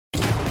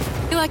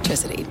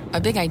electricity,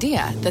 a big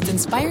idea that's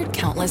inspired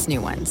countless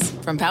new ones.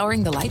 From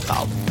powering the light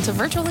bulb to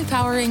virtually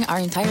powering our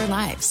entire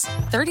lives.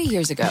 30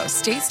 years ago,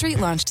 State Street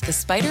launched the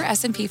SPDR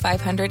S&P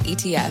 500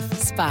 ETF,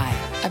 SPY.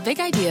 A big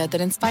idea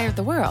that inspired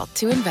the world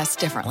to invest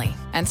differently.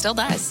 And still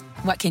does.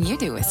 What can you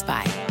do with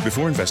SPY?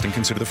 Before investing,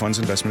 consider the fund's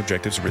investment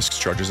objectives, risks,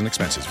 charges, and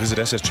expenses. Visit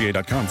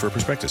ssga.com for a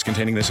prospectus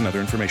containing this and other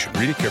information.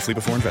 Read it carefully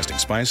before investing.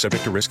 SPY is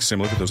subject to risks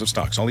similar to those of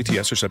stocks. All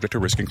ETFs are subject to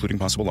risk, including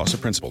possible loss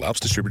of principal. Alps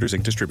Distributors,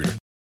 Inc. Distributor.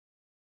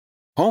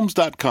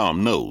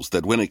 Homes.com knows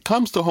that when it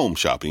comes to home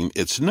shopping,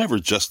 it's never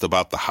just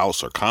about the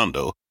house or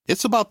condo.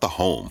 It's about the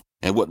home.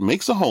 And what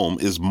makes a home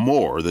is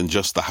more than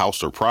just the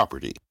house or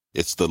property.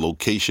 It's the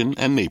location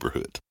and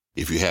neighborhood.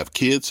 If you have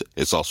kids,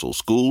 it's also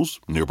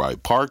schools, nearby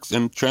parks,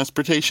 and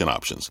transportation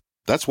options.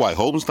 That's why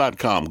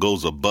Homes.com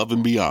goes above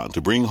and beyond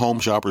to bring home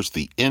shoppers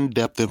the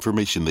in-depth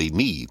information they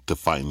need to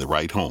find the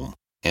right home.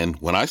 And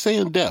when I say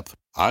in-depth,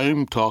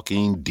 I'm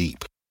talking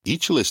deep.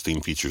 Each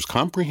listing features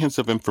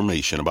comprehensive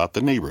information about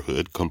the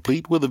neighborhood,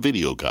 complete with a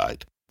video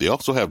guide. They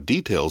also have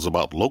details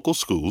about local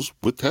schools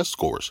with test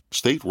scores,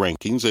 state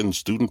rankings, and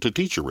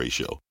student-to-teacher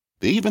ratio.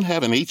 They even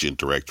have an agent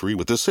directory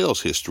with the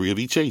sales history of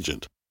each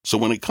agent. So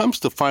when it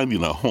comes to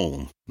finding a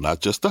home, not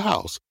just a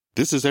house,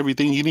 this is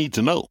everything you need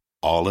to know,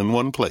 all in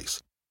one place.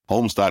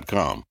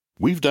 Homes.com.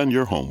 We've done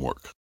your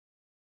homework.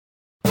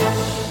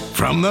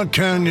 From the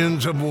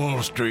canyons of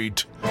Wall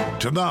Street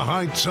to the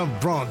heights of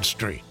Broad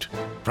Street,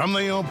 from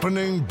the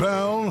opening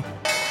bell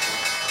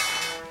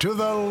to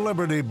the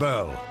Liberty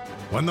Bell,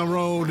 when the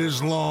road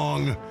is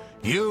long,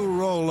 you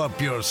roll up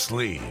your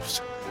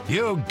sleeves,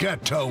 you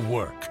get to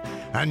work,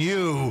 and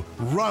you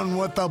run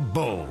with the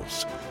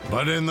bulls.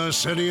 But in the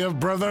city of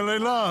brotherly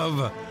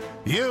love,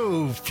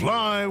 you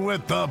fly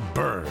with the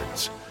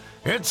birds.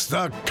 It's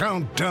the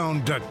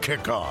countdown to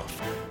kickoff,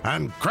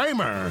 and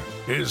Kramer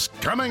is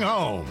coming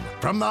home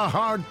from the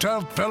heart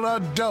of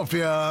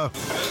Philadelphia.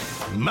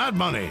 Mad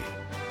Money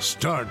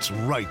starts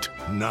right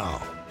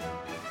now.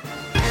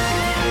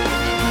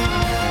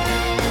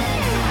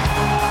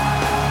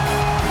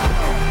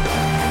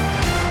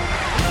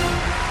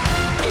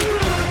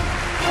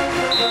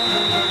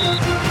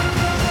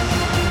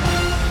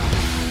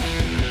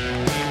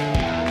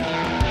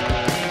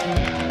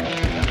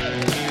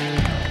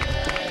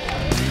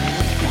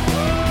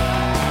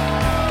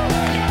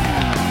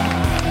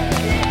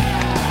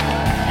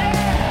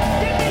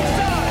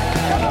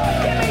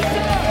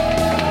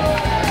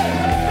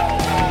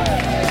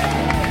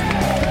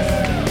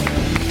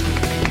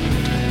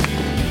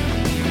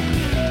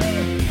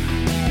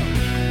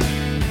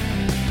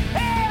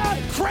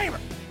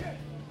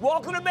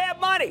 Welcome to Mad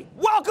Money.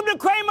 Welcome to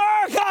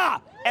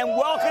Cramerica. And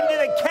welcome to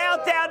the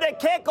countdown to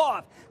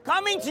kickoff.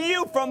 Coming to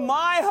you from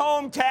my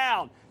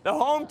hometown, the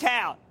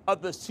hometown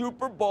of the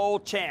Super Bowl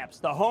champs,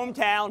 the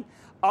hometown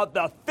of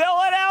the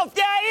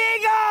Philadelphia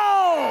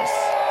Eagles.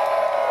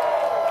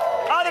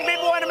 Other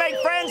people want to make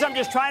friends. I'm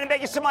just trying to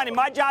make you some money.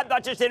 My job,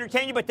 not just to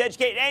entertain you, but to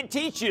educate and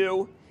teach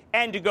you.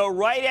 And to go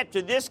right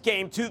after this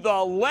game to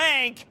the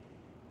link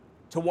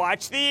to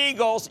watch the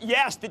Eagles.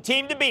 Yes, the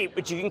team to beat,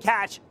 which you can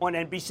catch on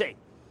NBC.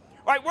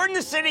 All right, we're in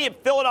the city of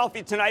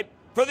Philadelphia tonight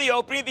for the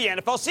opening of the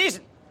NFL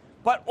season.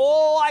 But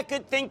all I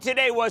could think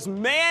today was,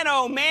 man,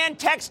 oh, man,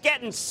 Tech's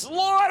getting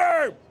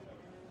slaughtered.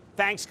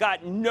 Fang's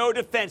got no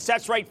defense.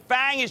 That's right,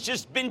 Fang has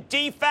just been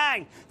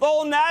defanged. The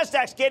whole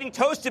NASDAQ's getting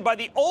toasted by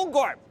the old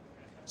guard.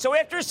 So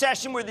after a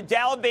session where the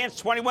Dow advanced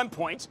 21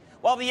 points,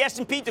 while the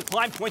S&P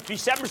declined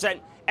 0.37%,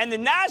 and the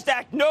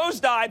NASDAQ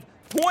nosedived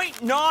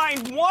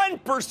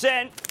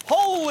 0.91%,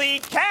 holy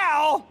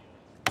cow.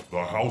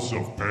 The House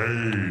of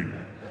Pain.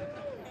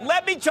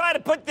 Let me try to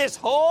put this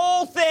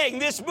whole thing,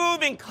 this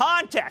move, in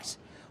context.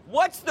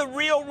 What's the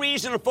real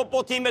reason a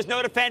football team has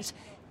no defense?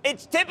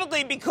 It's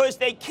typically because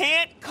they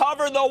can't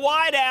cover the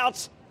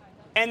wideouts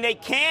and they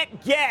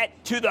can't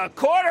get to the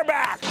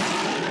quarterback.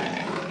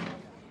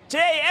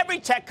 Today, every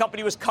tech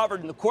company was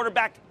covered in the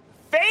quarterback.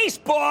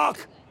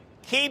 Facebook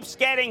keeps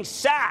getting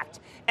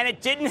sacked. And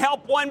it didn't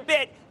help one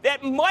bit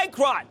that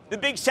Micron, the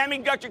big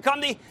semiconductor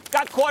company,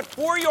 got caught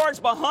 4 yards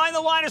behind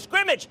the line of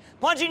scrimmage,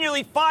 plunging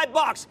nearly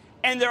 $5.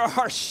 And there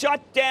are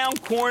shutdown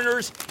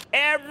corners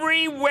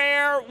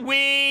everywhere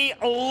we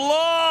look.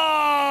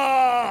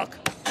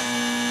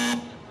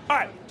 All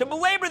right, to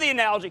belabor the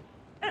analogy,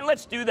 and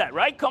let's do that,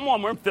 right? Come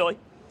on, we're in Philly.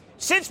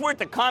 Since we're at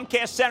the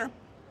Comcast Center,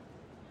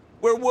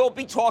 where we'll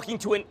be talking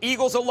to an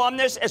Eagles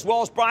alumnus, as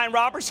well as Brian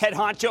Roberts, head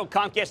honcho of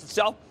Comcast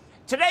itself,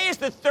 today is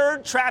the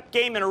third trap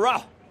game in a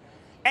row.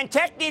 And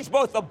Tech needs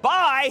both a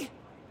buy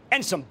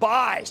and some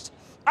buys.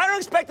 I don't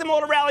expect them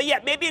all to rally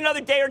yet. Maybe another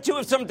day or two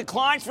of some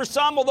declines for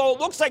some, although it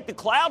looks like the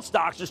cloud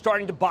stocks are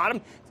starting to bottom,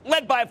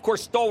 led by, of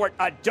course, stalwart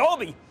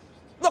Adobe.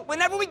 Look,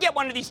 whenever we get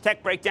one of these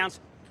tech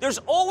breakdowns, there's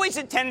always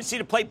a tendency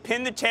to play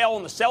pin the tail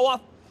on the sell-off.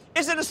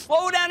 Is it a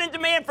slowdown in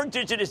demand for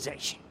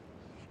digitization?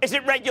 Is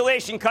it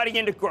regulation cutting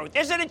into growth?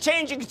 Is it a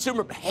change in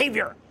consumer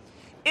behavior?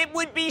 It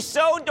would be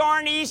so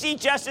darn easy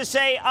just to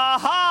say,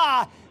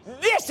 aha,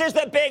 this is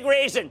the big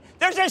reason.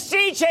 There's a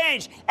sea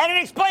change, and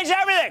it explains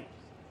everything.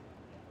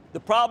 The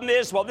problem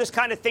is, well, this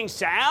kind of thing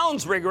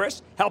sounds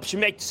rigorous, helps you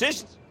make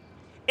decisions.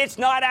 It's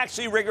not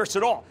actually rigorous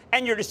at all,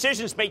 and your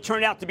decisions may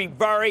turn out to be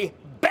very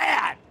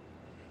bad.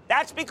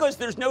 That's because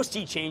there's no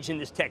sea change in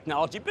this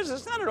technology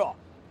business, not at all.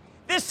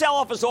 This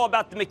sell-off is all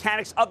about the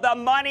mechanics of the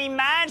money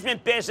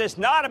management business,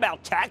 not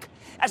about tech.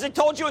 As I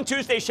told you on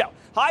Tuesday's show,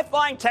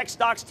 high-flying tech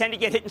stocks tend to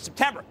get hit in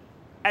September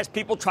as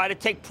people try to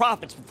take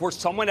profits before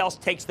someone else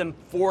takes them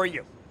for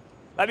you.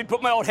 Let me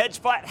put my old hedge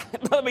fund.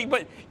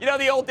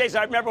 The old days,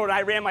 I remember when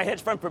I ran my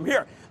hedge fund from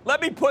here.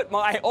 Let me put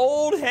my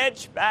old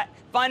hedge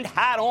fund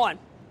hat on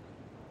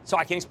so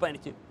I can explain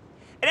it to you.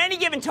 At any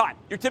given time,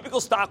 your typical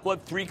stock will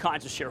have three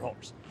kinds of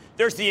shareholders.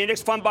 There's the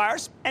index fund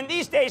buyers, and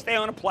these days they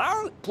own a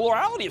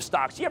plurality of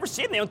stocks. You ever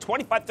see them? They own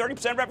 25,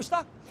 30% of every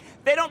stock.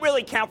 They don't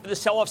really count for the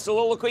sell-off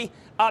soliloquy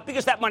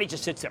because that money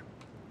just sits there.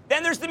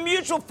 Then there's the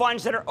mutual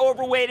funds that are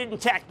overweighted in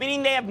tech,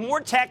 meaning they have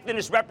more tech than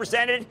is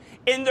represented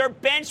in their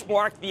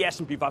benchmark, the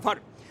S&P 500.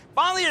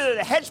 Finally, there are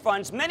the hedge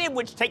funds, many of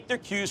which take their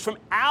cues from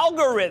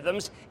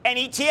algorithms and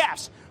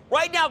ETFs.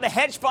 Right now, the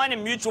hedge fund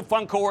and mutual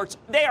fund cohorts,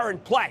 they are in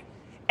play.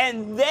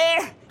 And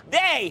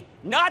they,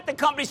 not the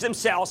companies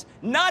themselves,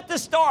 not the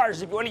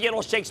stars, if you want to get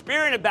all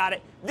Shakespearean about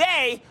it,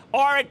 they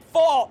are at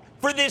fault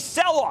for this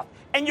sell-off.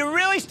 And you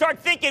really start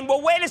thinking,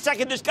 well, wait a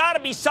second, there's got to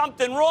be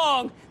something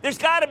wrong. There's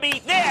got to be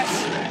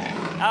this.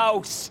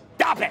 Oh,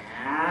 stop it.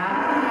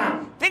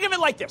 Think of it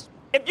like this.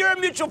 If you're a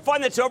mutual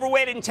fund that's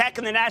overweighted in tech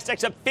and the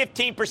Nasdaq's up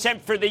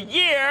 15% for the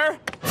year,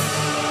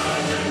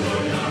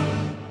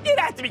 you'd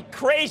have to be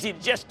crazy to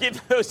just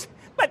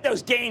let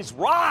those gains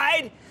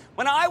ride.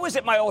 When I was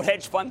at my old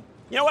hedge fund,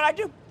 you know what I'd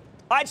do?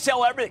 I'd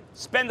sell everything,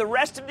 spend the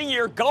rest of the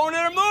year going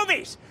to the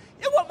movies.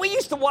 You know what? We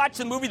used to watch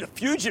the movie The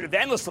Fugitive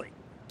endlessly.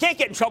 Can't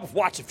get in trouble for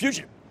watching The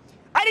Fugitive.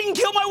 I didn't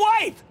kill my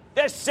wife.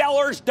 The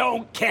sellers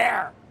don't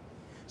care.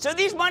 So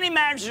these money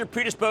managers are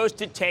predisposed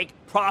to take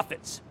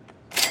profits.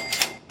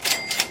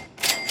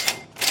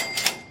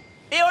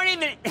 They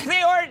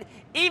aren't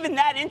even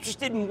that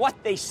interested in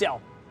what they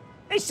sell.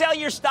 They sell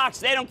your stocks.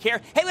 They don't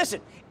care. Hey,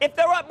 listen, if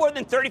they're up more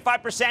than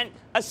 35%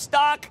 a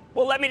stock,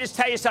 well, let me just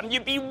tell you something.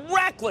 You'd be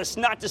reckless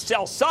not to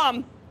sell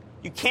some.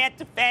 You can't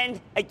defend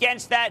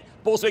against that.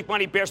 Bulls make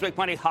money, bears make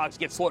money, hogs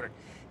get slaughtered.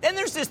 Then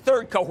there's this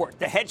third cohort,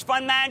 the hedge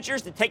fund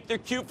managers that take their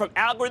cue from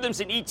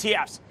algorithms and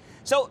ETFs.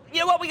 So, you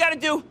know what we got to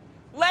do?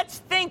 Let's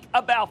think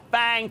about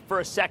FANG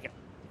for a second.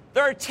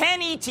 There are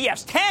 10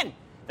 ETFs, 10,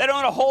 that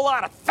own a whole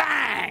lot of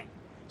FANG.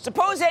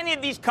 Suppose any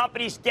of these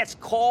companies gets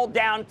called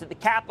down to the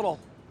Capitol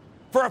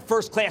for a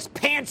first-class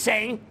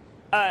pantsing.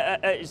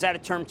 Is that a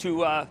term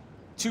too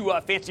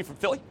fancy for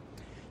Philly?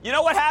 You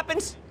know what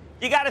happens?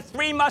 You got a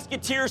Three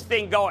Musketeers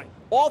thing going.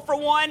 All for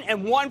one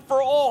and one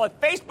for all. If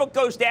Facebook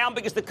goes down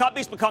because the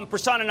companies become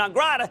persona non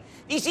grata,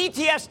 these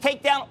ETFs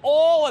take down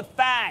all of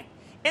FANG.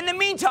 In the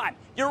meantime,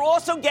 you're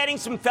also getting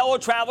some fellow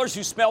travelers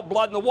who smell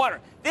blood in the water.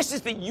 This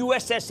is the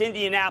USS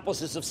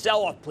Indianapolis of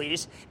sell-off,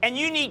 please. And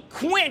you need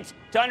Quint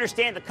to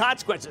understand the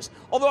consequences.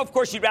 Although, of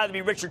course, you'd rather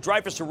be Richard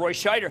Dreyfuss or Roy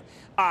Scheider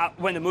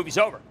when the movie's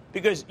over,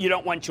 because you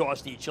don't want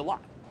Jaws to eat you alive.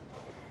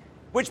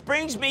 Which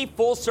brings me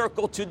full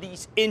circle to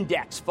these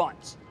index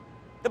funds.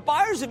 The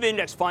buyers of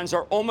index funds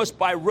are almost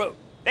by rote.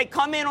 They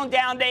come in on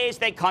down days,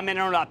 they come in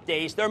on up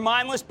days. Their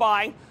mindless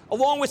buying,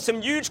 along with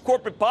some huge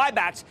corporate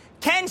buybacks,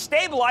 can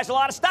stabilize a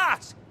lot of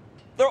stocks.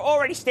 They're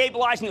already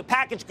stabilizing the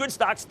packaged goods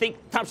stocks, think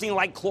something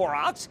like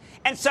Clorox,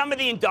 and some of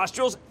the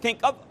industrials, think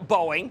of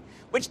Boeing,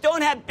 which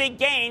don't have big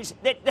gains,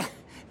 that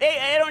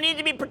they don't need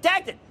to be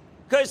protected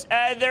because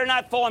they're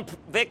not falling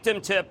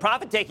victim to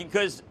profit-taking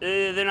because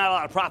there are not a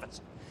lot of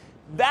profits.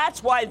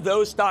 That's why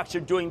those stocks are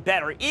doing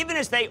better, even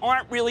as they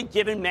aren't really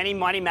giving many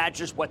money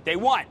managers what they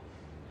want.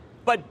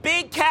 But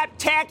big cap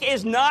tech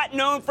is not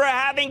known for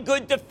having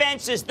good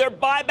defenses. Their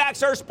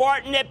buybacks are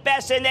Spartan at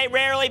best, and they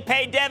rarely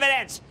pay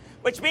dividends,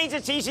 which means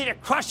it's easy to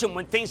crush them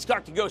when things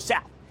start to go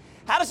south.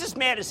 How does this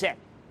madness end?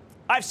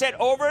 I've said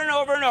over and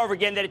over and over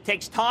again that it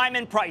takes time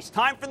and price.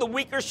 Time for the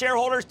weaker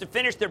shareholders to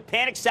finish their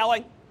panic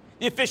selling,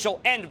 the official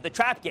end of the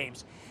trap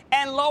games,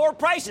 and lower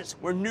prices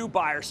where new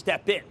buyers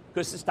step in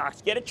because the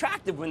stocks get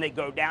attractive when they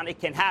go down. It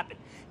can happen.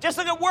 Just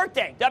look at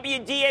Workday,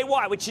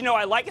 WDAY, which you know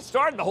I like. It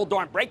started the whole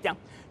darn breakdown.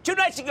 2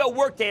 nights ago,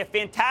 Workday, a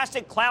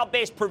fantastic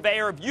cloud-based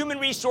purveyor of human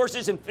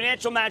resources and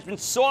financial management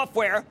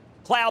software,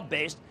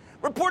 cloud-based,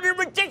 reported a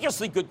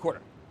ridiculously good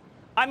quarter.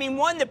 I mean,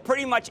 one that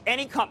pretty much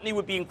any company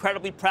would be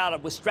incredibly proud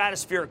of with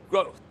stratospheric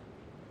growth.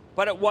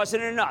 But it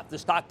wasn't enough. The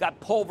stock got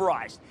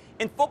pulverized.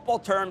 In football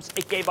terms,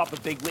 it gave up a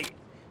big lead.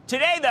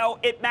 Today, though,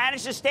 it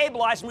managed to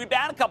stabilize and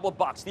rebound a couple of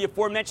bucks. The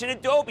aforementioned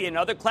Adobe,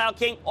 another Cloud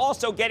King,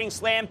 also getting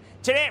slammed.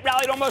 Today, it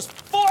rallied almost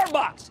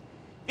 $4.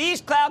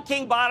 These Cloud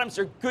King bottoms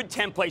are good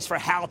templates for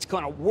how it's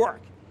going to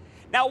work.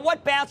 Now,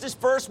 what bounces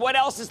first? What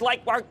else is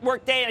like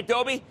Workday and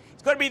Adobe?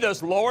 It's going to be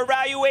those lower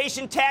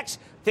valuation techs.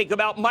 Think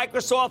about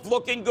Microsoft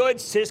looking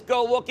good,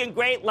 Cisco looking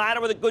great,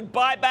 Ladder with a good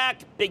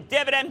buyback, big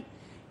dividend.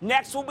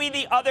 Next will be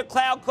the other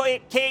Cloud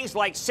Kings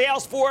like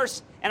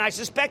Salesforce, and I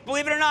suspect,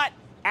 believe it or not,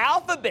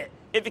 Alphabet.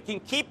 If it can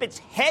keep its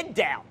head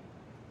down,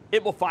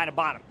 it will find a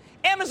bottom.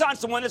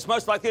 Amazon's the one that's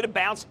most likely to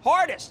bounce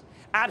hardest.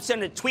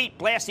 absent a tweet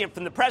blasting it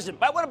from the president.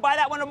 But I want to buy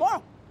that one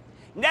tomorrow.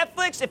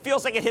 Netflix, it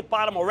feels like it hit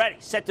bottom already,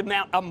 set to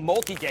mount a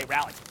multi-day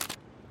rally.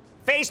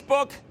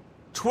 Facebook,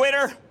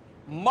 Twitter,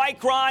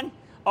 Micron,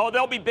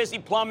 they'll be busy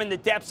plumbing the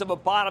depths of a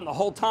bottom the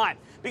whole time.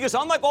 Because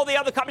unlike all the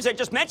other companies I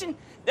just mentioned,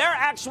 their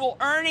actual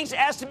earnings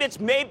estimates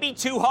may be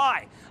too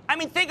high. I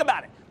mean, think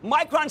about it.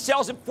 Micron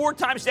sells at 4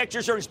 times next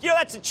year's earnings. You know,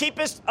 that's the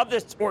cheapest of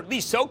this, or at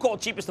least so-called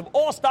cheapest of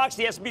all stocks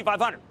in the S&P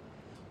 500.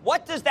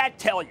 What does that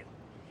tell you?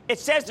 It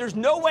says there's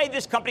no way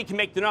this company can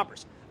make the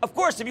numbers. Of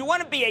course, if you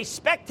want to be a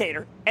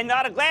spectator and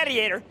not a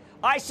gladiator,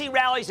 I see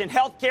rallies in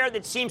healthcare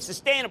that seem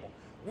sustainable.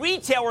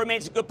 Retail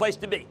remains a good place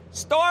to be.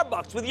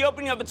 Starbucks, with the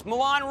opening of its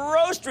Milan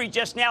Roastery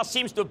just now,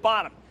 seems to have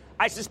bottomed.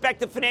 I suspect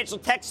the financial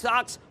tech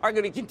stocks are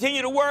going to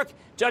continue to work,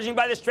 judging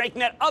by the strength in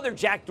that other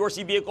Jack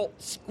Dorsey vehicle,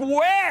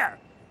 Square.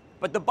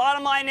 But the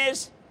bottom line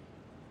is,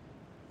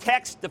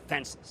 tech's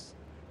defenseless.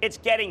 It's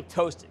getting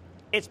toasted.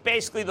 It's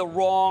basically the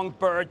wrong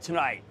bird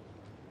tonight.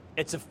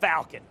 It's a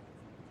falcon,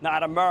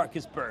 not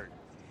America's bird.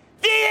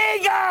 The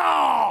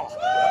Eagle!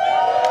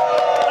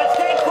 Let's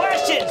take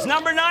questions.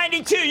 Number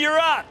 92, you're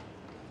up.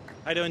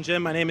 How you doing,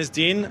 Jim? My name is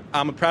Dean.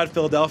 I'm a proud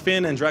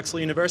Philadelphian and Drexel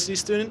University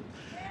student.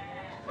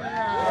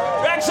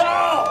 Drexel!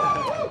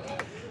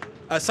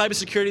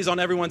 Cybersecurity is on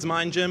everyone's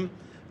mind, Jim.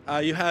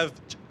 You have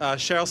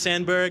Sheryl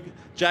Sandberg,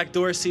 Jack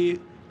Dorsey,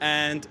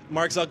 and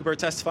Mark Zuckerberg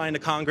testifying to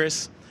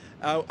Congress.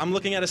 I'm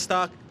looking at a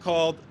stock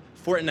called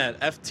Fortinet,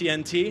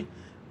 FTNT.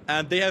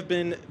 They have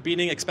been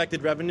beating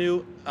expected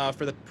revenue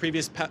for the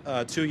previous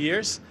 2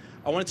 years.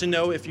 I wanted to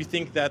know if you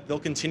think that they'll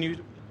continue,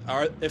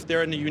 or if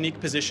they're in a unique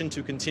position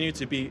to continue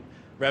to beat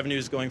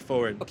revenues going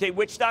forward. Okay,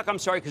 which stock? I'm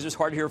sorry, because it's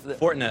hard to hear for the...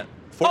 Fortinet.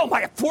 Oh,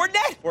 my God,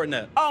 Fortinet?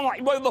 Fortinet. Oh, my,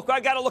 well, look, I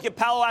got to look at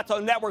Palo Alto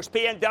Networks,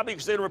 PNW,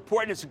 because they're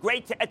reporting. It's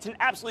an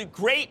absolutely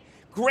great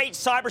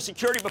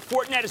cybersecurity, but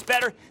Fortinet is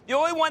better. The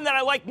only one that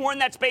I like more in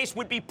that space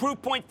would be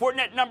Proofpoint,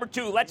 Fortinet number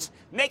 2. Let's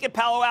make it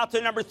Palo Alto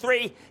number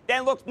 3,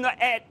 then look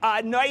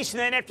at NICE, and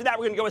then after that,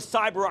 we're going to go with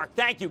CyberArk.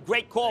 Thank you.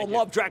 Great call.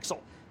 Love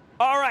Drexel.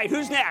 All right,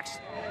 who's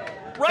next?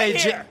 Right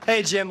here.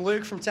 Hey, Jim.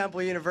 Luke from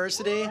Temple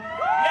University.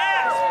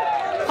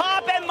 Yes.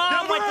 Pop and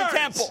Mom went to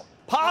Temple.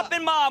 Pop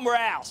and Mom were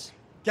Al's.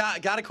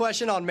 Got a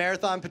question on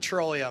Marathon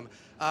Petroleum.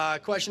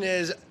 Question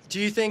is, do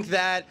you think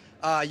that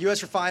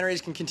U.S.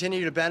 refineries can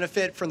continue to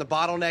benefit from the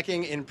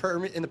bottlenecking in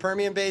the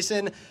Permian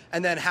Basin?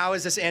 And then how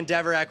is this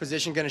Endeavor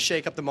acquisition going to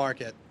shake up the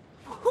market?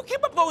 Who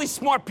came up with all these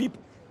smart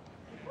people?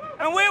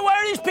 And why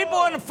are these people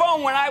on the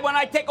phone when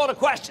I take all the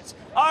questions?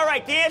 All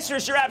right, the answer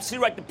is you're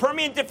absolutely right. The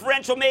Permian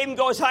differential may even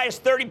go as high as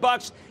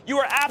 $30. You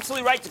are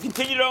absolutely right to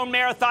continue to own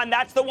Marathon.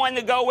 That's the one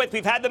to go with.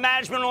 We've had the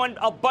management on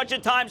a bunch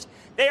of times.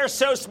 They are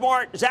so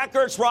smart. Zach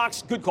Ertz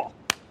rocks. Good call.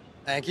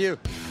 Thank you.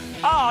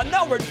 Oh,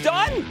 no, we're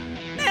done?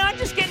 Man, I'm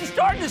just getting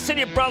started in the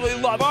city of brotherly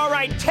love. All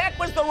right, tech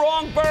was the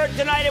wrong bird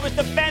tonight. It was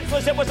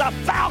defenseless. It was a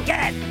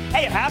falcon.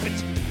 Hey, it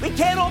happens. We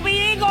can't all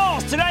be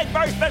Eagles. Tonight,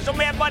 very special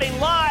Mad Money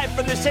live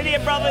from the city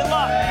of brotherly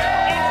love.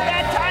 It's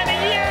that time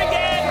of year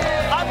again.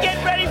 I'm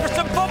getting ready for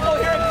some football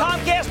here at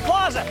Comcast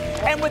Plaza.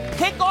 And with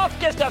kickoff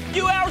just a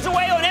few hours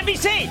away on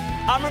NBC,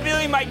 I'm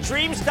revealing my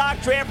dream stock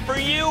draft for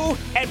you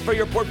and for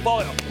your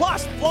portfolio.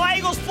 Plus, Fly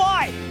Eagles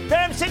Fly.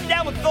 Then I'm sitting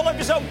down with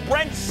Philadelphia's own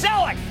Brent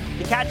Selleck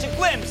to catch a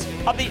glimpse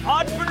of the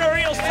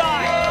entrepreneurial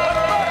side. But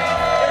first,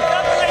 there's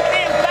nothing like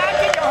being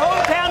back in your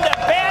hometown to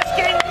bask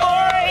in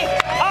glory.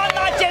 I'm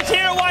not just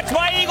here to watch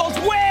my Eagles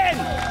win.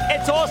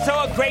 It's also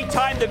a great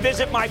time to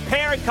visit my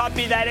parent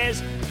company, that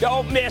is.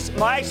 Don't miss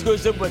my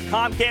exclusive with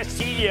Comcast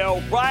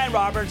CEO Brian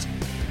Roberts.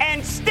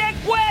 And stick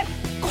with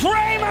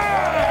Kramer!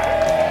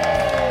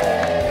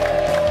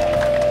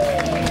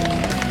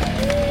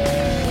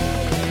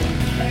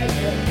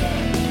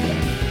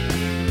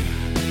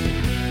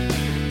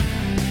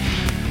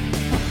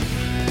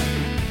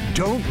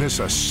 Don't miss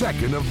a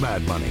second of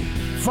Mad Money.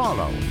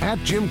 Follow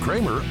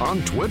 @JimCramer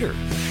on Twitter.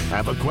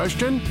 Have a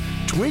question?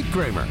 Tweet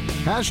Kramer.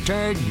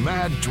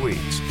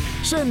 #MadTweets.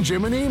 Send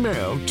Jim an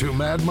email to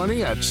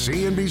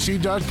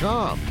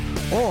madmoney@cnbc.com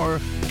or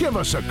give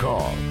us a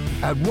call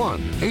at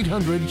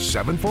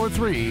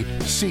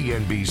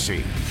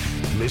 1-800-743-CNBC.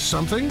 Miss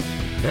something?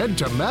 Head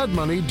to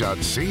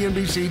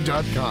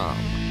madmoney.cnbc.com.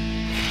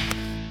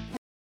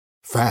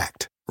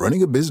 Fact.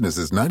 Running a business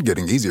is not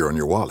getting easier on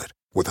your wallet.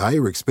 With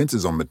higher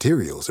expenses on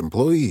materials,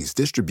 employees,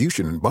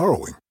 distribution, and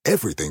borrowing,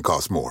 everything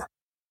costs more.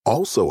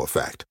 Also a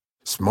fact.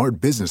 Smart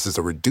businesses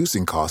are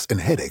reducing costs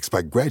and headaches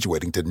by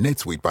graduating to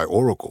NetSuite by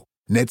Oracle.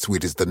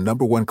 NetSuite is the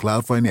 #1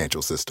 cloud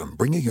financial system,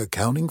 bringing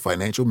accounting,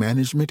 financial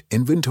management,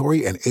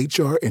 inventory, and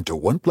HR into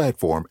one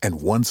platform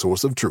and one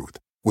source of truth.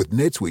 With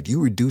NetSuite,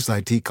 you reduce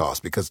IT costs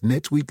because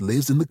NetSuite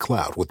lives in the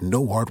cloud with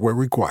no hardware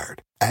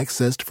required.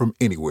 Accessed from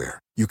anywhere.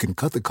 You can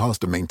cut the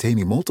cost of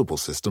maintaining multiple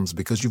systems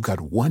because you've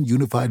got one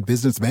unified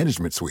business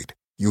management suite.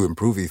 You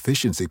improve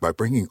efficiency by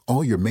bringing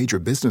all your major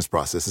business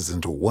processes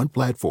into one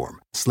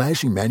platform,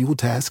 slashing manual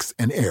tasks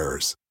and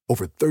errors.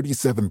 Over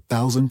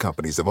 37,000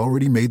 companies have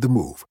already made the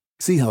move.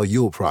 See how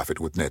you'll profit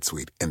with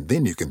NetSuite, and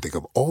then you can think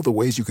of all the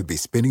ways you could be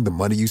spending the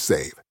money you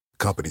save.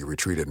 Company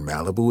retreat in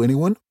Malibu,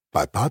 anyone?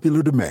 By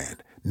popular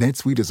demand,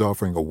 NetSuite is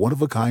offering a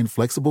one-of-a-kind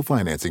flexible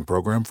financing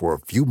program for a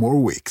few more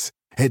weeks.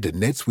 Head to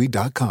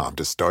netsuite.com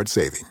to start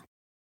saving.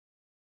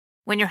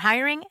 When you're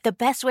hiring, the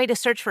best way to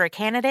search for a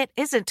candidate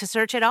isn't to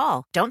search at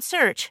all. Don't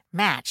search,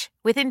 match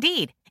with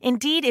Indeed.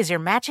 Indeed is your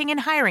matching and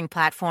hiring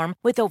platform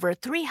with over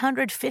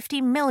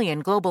 350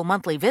 million global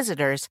monthly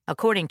visitors,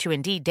 according to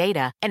Indeed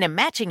data, and a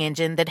matching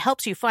engine that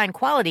helps you find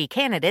quality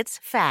candidates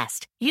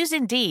fast. Use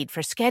Indeed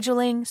for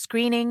scheduling,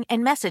 screening,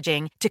 and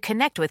messaging to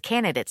connect with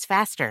candidates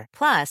faster.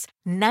 Plus,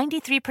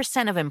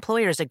 93% of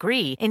employers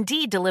agree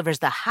Indeed delivers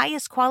the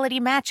highest quality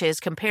matches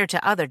compared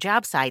to other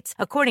job sites,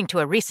 according to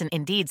a recent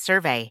Indeed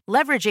survey.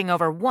 Leveraging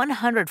over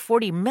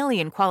 140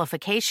 million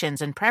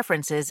qualifications and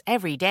preferences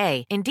every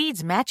day,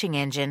 Indeed's matching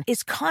engine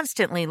is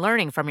constantly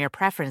learning from your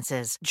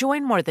preferences.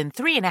 Join more than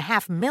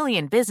 3.5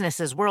 million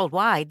businesses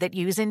worldwide that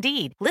use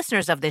Indeed.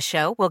 Listeners of this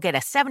show will get a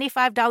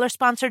 $75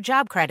 sponsored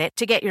job credit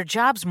to get your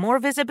jobs more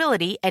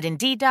visibility at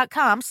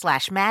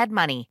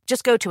Indeed.com/madmoney.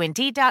 Just go to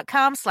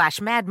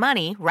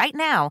Indeed.com/madmoney right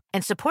now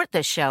and support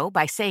this show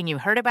by saying you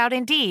heard about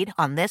Indeed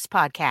on this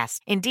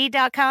podcast.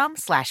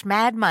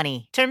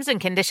 Indeed.com/madmoney. Terms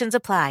and conditions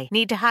apply.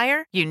 Need to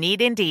hire? You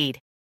need Indeed.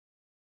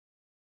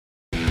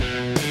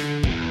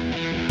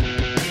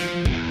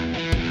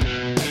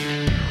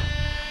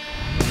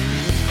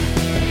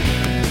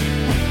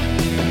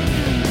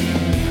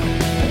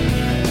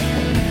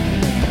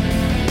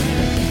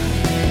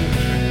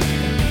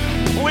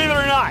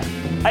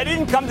 I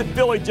didn't come to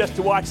Philly just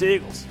to watch the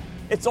Eagles.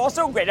 It's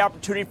also a great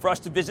opportunity for us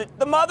to visit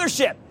the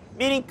mothership,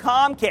 meaning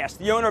Comcast,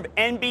 the owner of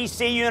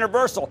NBC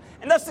Universal,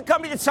 and that's the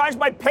company that signs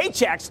my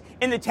paychecks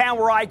in the town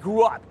where I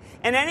grew up.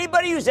 And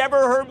anybody who's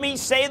ever heard me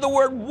say the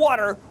word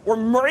water or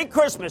Merry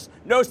Christmas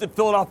knows that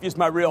Philadelphia is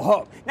my real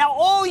home. Now,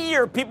 all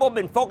year, people have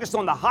been focused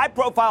on the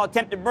high-profile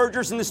attempted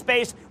mergers in the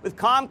space, with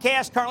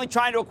Comcast currently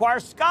trying to acquire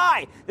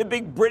Sky, the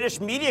big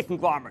British media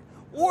conglomerate.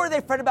 Or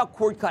they fret about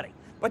cord cutting.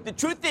 But the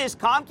truth is,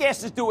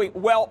 Comcast is doing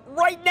well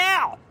right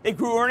now. They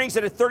grew earnings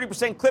at a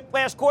 30% clip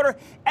last quarter,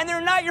 and they're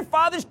not your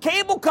father's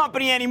cable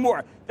company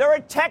anymore. They're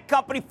a tech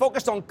company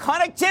focused on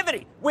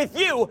connectivity with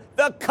you,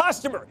 the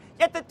customer.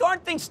 Yet the darn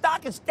thing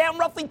stock is down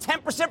roughly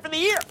 10% for the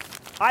year.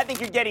 I think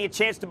you're getting a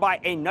chance to buy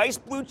a nice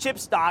blue chip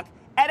stock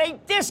at a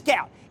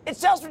discount. It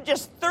sells for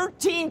just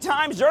 13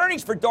 times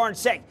earnings, for darn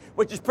sake,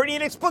 which is pretty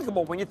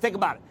inexplicable when you think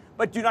about it.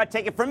 But do not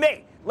take it from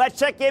me. Let's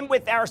check in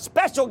with our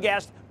special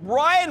guest,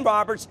 Brian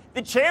Roberts,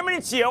 the chairman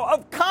and CEO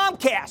of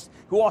Comcast,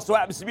 who also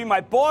happens to be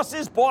my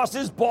boss's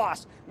boss's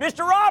boss.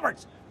 Mr.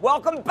 Roberts,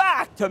 welcome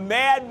back to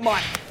Mad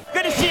Money.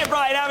 Good to see you,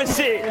 Brian. Have a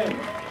seat.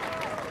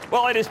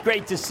 Well, it is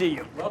great to see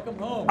you. Welcome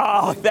home.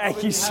 Oh,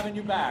 thank you. Having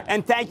you back.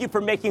 And thank you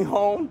for making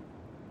home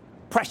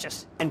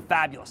precious and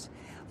fabulous.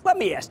 Let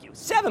me ask you,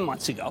 7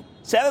 months ago,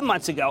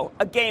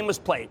 a game was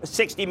played, a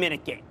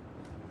 60-minute game.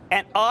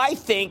 And I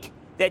think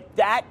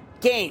that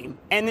game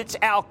and its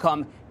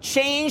outcome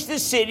changed the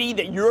city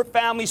that your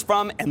family's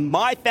from and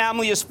my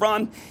family is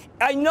from.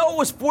 I know it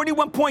was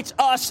 41 points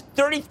us,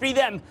 33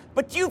 them,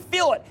 but do you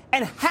feel it?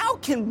 And how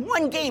can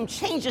one game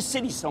change a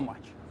city so much?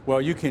 Well,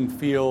 you can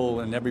feel,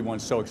 and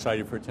everyone's so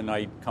excited for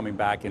tonight coming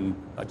back, and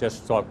I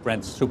just saw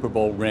Brent's Super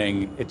Bowl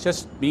ring. It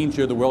just means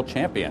you're the world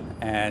champion.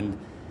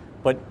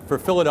 But for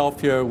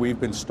Philadelphia, we've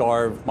been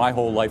starved my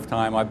whole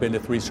lifetime. I've been to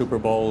 3 Super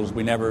Bowls.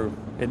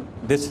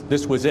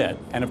 This was it.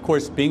 And of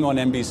course, being on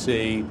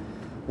NBC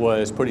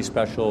was pretty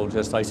special,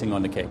 just icing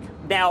on the cake.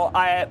 Now,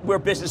 we're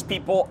business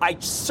people. I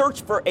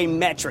search for a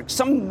metric,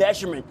 some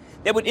measurement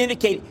that would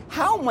indicate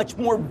how much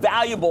more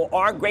valuable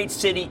our great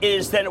city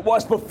is than it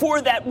was before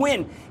that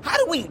win. How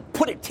do we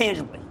put it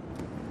tangibly?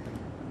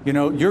 You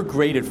know, you're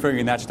great at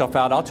figuring that stuff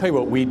out. I'll tell you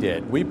what we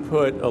did. We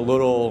put a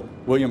little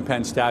William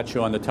Penn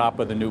statue on the top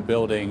of the new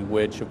building,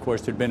 which, of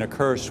course, there'd been a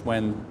curse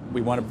when we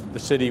wanted the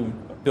city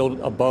built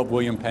above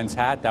William Penn's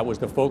hat. That was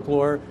the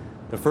folklore.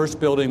 The first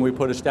building, we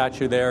put a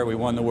statue there. We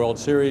won the World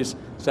Series.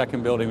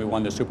 Second building, we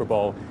won the Super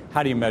Bowl.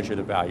 How do you measure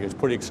the value? It's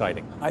pretty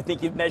exciting. I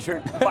think you've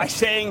measured by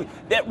saying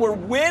that we're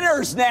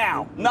winners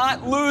now,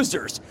 not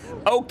losers.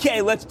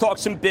 Okay, let's talk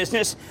some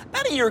business.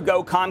 About a year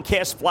ago,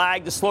 Comcast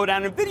flagged the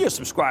slowdown in video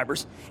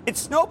subscribers. It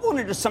snowballed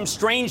into some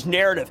strange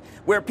narrative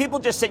where people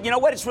just said, you know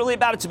what it's really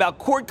about? It's about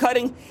cord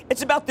cutting.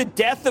 It's about the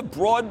death of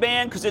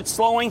broadband because it's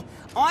slowing.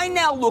 I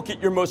now look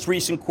at your most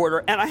recent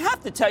quarter, and I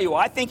have to tell you,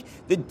 I think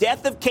the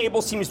death of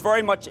cable seems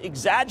very much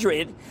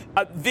exaggerated.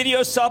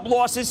 Video sub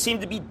losses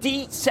seem to be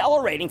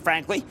decelerating,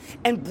 frankly,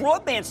 and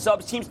broadband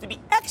subs seems to be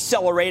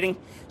accelerating.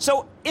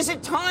 So is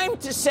it time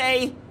to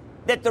say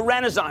that the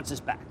Renaissance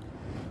is back?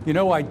 You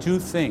know, I do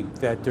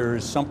think that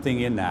there's something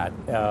in that,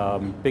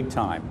 big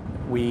time.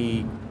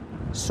 We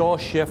saw a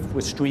shift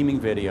with streaming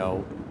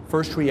video.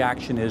 First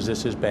reaction is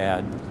this is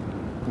bad.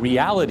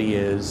 Reality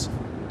is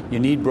you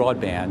need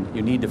broadband,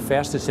 you need the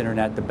fastest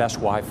internet, the best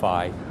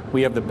Wi-Fi.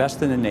 We have the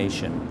best in the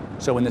nation.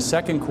 So in the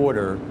second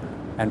quarter,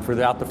 and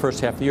throughout the first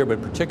half of the year,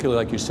 but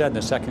particularly, like you said, in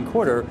the second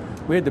quarter,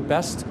 we had the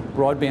best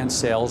broadband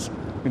sales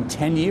in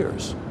 10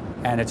 years.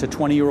 And it's a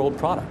 20-year-old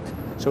product.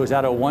 So is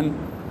that a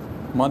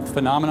one-month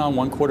phenomenon,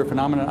 one-quarter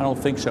phenomenon? I don't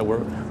think so.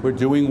 We're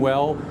doing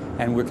well,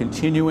 and we're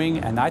continuing,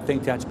 and I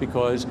think that's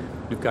because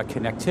We've got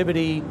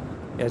connectivity.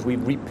 As we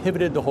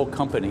repivoted the whole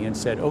company and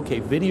said, okay,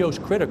 video's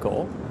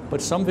critical,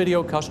 but some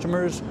video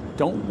customers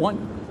don't want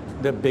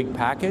the big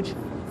package,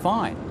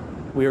 fine.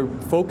 We're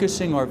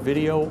focusing our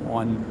video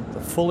on the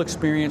full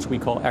experience we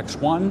call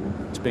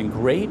X1. It's been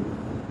great,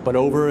 but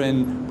over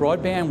in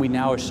broadband, we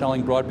now are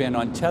selling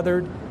broadband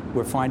untethered.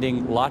 We're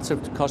finding lots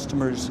of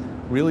customers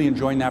really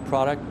enjoying that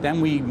product. Then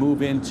we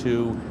move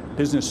into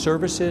business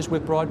services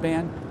with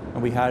broadband,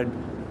 and we had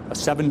a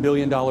 $7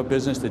 billion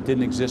business that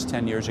didn't exist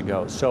 10 years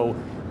ago. So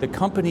the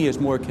company is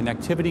more a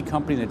connectivity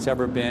company than it's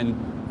ever been,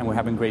 and we're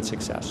having great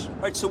success. All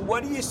right, so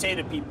what do you say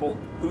to people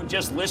who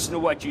just listen to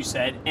what you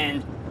said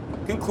and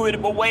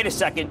concluded, well, wait a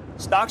second,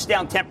 stock's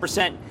down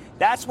 10%.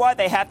 That's why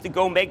they have to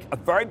go make a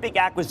very big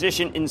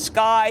acquisition in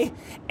Sky,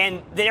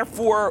 and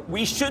therefore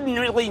we shouldn't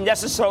really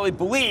necessarily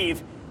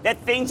believe that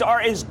things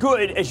are as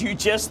good as you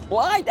just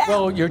lied out.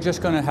 Well, you're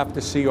just going to have to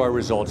see our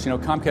results. You know,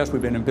 Comcast,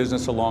 we've been in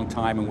business a long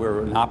time, and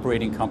we're an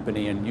operating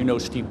company, and you know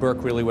Steve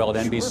Burke really well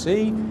at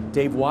NBC. Sure.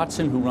 Dave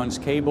Watson, who runs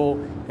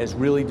cable, is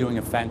really doing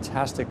a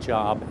fantastic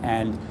job,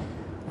 and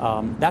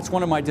that's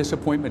one of my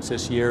disappointments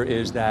this year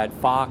is that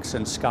Fox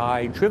and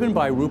Sky, driven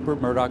by Rupert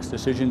Murdoch's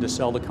decision to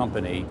sell the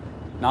company,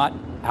 not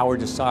our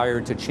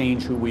desire to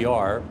change who we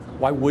are.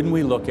 Why wouldn't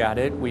we look at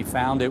it? We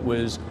found it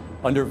was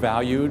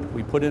undervalued.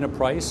 We put in a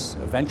price.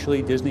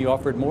 Eventually, Disney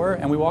offered more,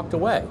 and we walked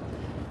away.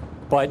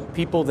 But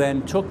people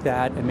then took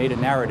that and made a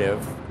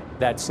narrative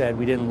that said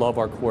we didn't love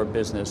our core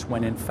business,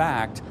 when in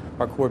fact,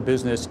 our core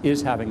business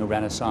is having a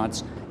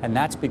renaissance, and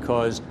that's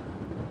because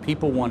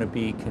people want to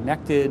be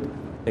connected.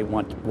 They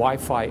want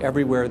Wi-Fi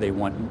everywhere.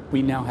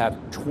 We now have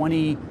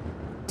 20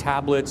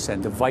 tablets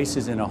and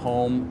devices in a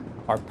home.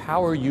 Our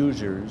power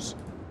users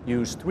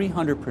use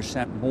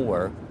 300%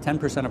 more,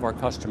 10% of our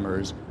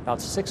customers, about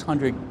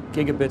 600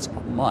 gigabits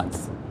a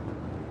month.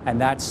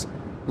 And that's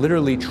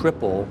literally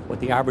triple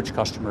what the average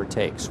customer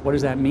takes. What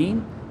does that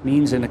mean? It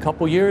means in a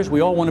couple years, we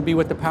all want to be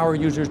what the power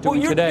users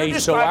doing today,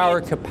 so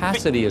our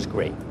capacity is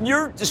great.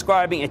 You're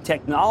describing a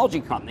technology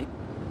company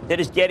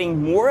that is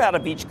getting more out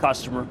of each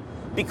customer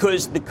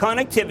because the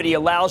connectivity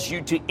allows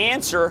you to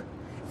answer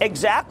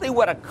exactly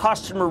what a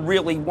customer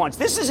really wants.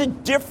 This is a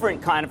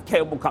different kind of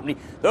cable company.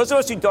 Those of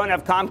us who don't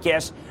have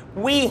Comcast,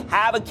 we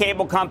have a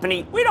cable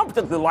company. We don't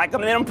particularly like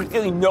them, and they don't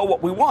particularly know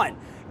what we want.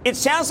 It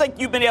sounds like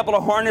you've been able to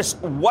harness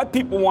what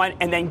people want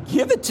and then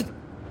give it to them.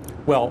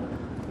 Well,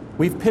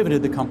 we've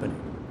pivoted the company.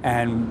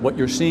 And what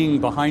you're seeing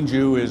behind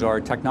you is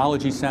our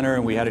technology center,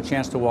 and we had a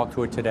chance to walk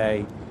through it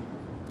today.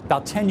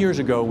 About 10 years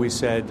ago, we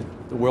said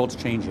the world's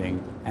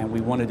changing, and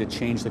we wanted to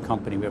change the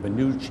company. We have a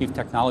new chief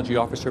technology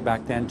officer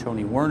back then,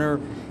 Tony Werner.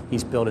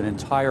 He's built an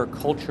entire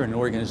culture and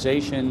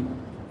organization,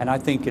 and I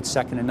think it's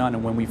second to none.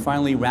 And when we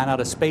finally ran out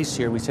of space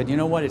here, we said, you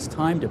know what, it's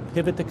time to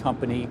pivot the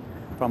company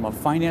from a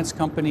finance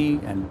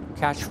company and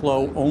cash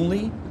flow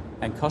only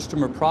and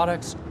customer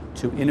products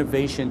to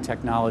innovation,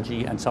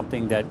 technology, and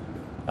something that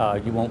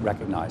you won't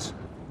recognize.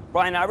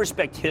 Brian, I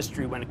respect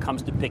history when it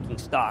comes to picking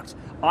stocks.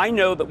 I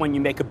know that when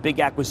you make a big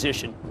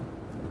acquisition,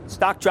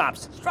 stock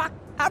drops. Stock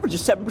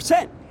averages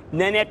 7%. And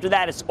then after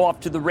that, it's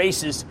off to the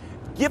races.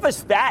 Give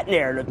us that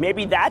narrative.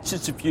 Maybe that should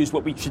suffuse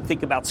what we should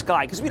think about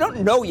Sky, because we don't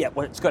know yet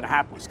what's going to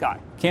happen with Sky.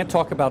 Can't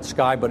talk about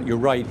Sky, but you're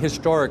right.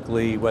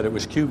 Historically, whether it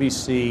was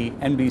QVC,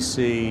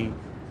 NBC,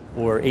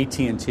 or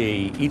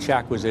AT&T, each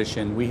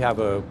acquisition, we have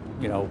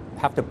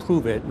have to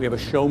prove it. We have a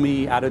show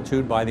me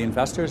attitude by the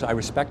investors. I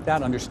respect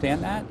that,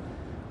 understand that.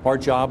 Our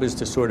job is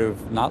to sort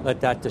of not let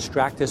that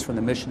distract us from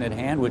the mission at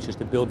hand, which is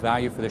to build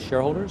value for the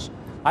shareholders.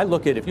 I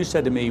look at, if you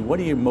said to me, what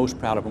are you most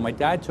proud of? When my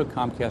dad took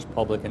Comcast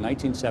public in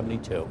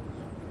 1972,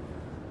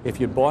 if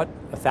you bought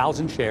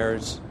 1,000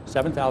 shares,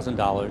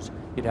 $7,000,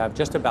 you'd have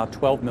just about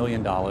 $12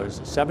 million,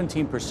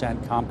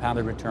 17%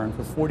 compounded return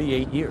for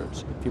 48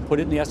 years. If you put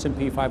it in the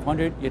S&P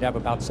 500, you'd have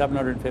about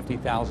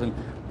 $750,000,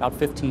 about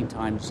 15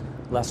 times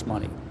less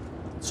money.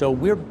 So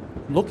we're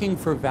looking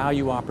for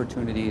value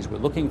opportunities, we're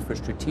looking for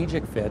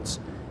strategic fits,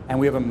 and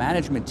we have a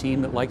management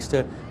team that likes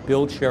to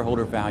build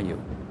shareholder value.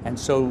 And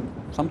so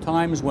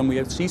sometimes when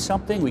we see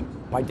something,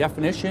 by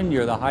definition,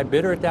 you're the high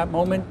bidder at that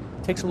moment.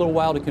 It takes a little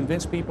while to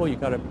convince people.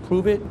 You've got to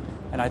prove it.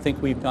 And I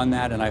think we've done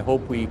that. And I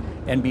hope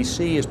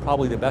NBC is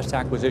probably the best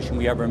acquisition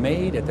we ever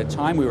made. At the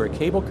time, we were a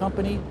cable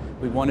company.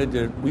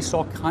 We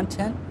saw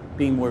content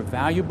being more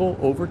valuable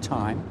over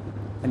time.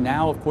 And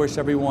now, of course,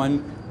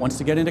 everyone wants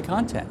to get into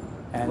content.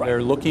 And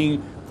they're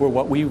looking for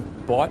what we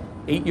bought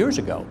 9 years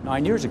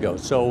ago.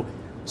 So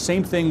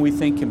same thing we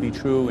think can be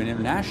true in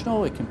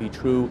international. It can be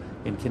true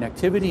in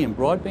connectivity and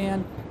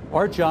broadband.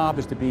 Our job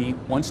is to be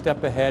one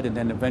step ahead and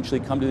then eventually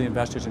come to the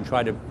investors and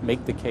try to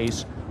make the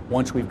case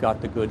once we've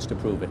got the goods to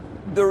prove it.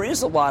 There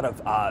is a lot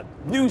of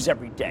news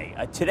every day.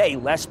 Today,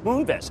 Les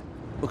Moonves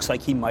looks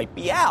like he might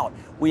be out.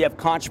 We have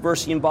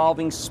controversy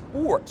involving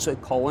sports,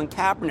 Colin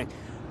Kaepernick.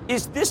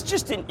 Is this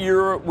just an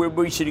era where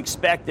we should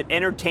expect that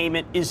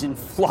entertainment is in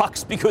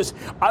flux? Because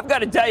I've got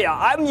to tell you,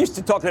 I'm used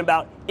to talking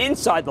about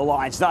inside the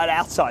lines, not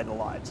outside the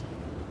lines.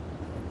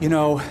 You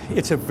know,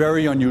 it's a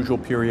very unusual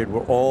period.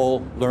 We're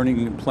all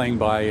learning and playing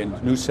by a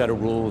new set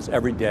of rules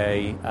every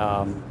day.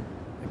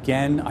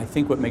 Again, I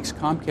think what makes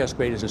Comcast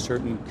great is a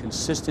certain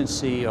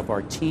consistency of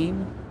our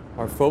team,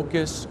 our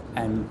focus,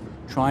 and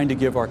trying to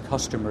give our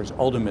customers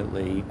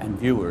ultimately and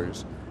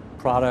viewers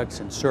products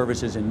and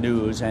services and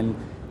news. And,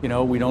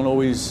 we don't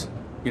always,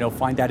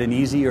 find that an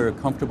easy or a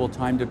comfortable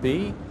time to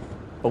be,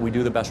 but we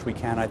do the best we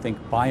can. I think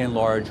by and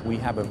large, we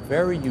have a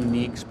very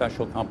unique,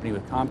 special company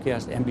with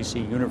Comcast,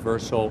 NBC,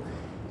 Universal.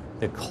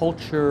 The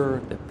culture,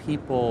 the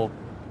people,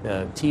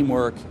 the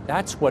teamwork,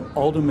 that's what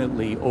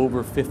ultimately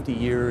over 50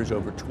 years,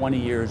 over 20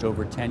 years,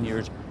 over 10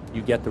 years,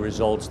 you get the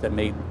results that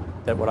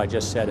what I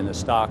just said in the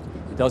stock.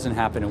 It doesn't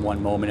happen in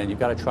one moment, and you've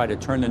got to try to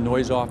turn the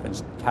noise off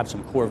and have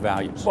some core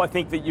values. Well, I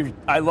think that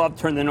I love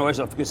turn the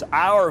noise off because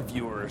our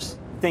viewers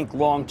think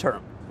long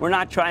term. We're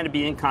not trying to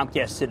be in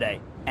Comcast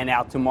today and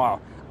out tomorrow.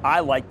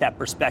 I like that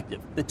perspective,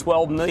 the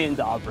 $12 million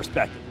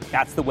perspective.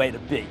 That's the way to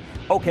be.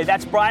 Okay,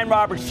 that's Brian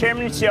Roberts,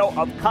 Chairman and CEO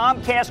of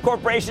Comcast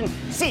Corporation,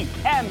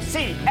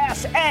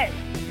 CMCSA.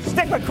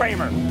 Stick with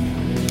Cramer.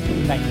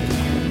 Thank you.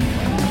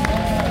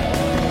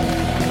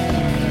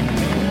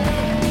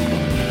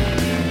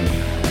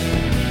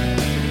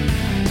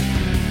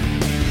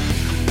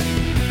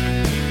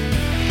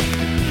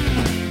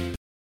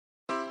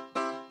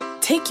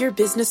 Take your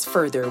business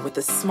further with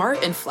the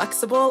smart and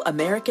flexible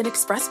American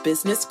Express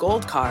Business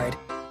Gold Card.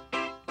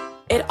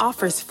 It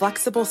offers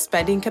flexible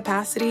spending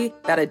capacity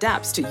that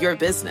adapts to your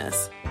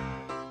business.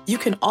 You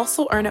can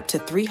also earn up to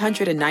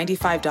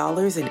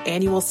 $395 in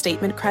annual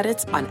statement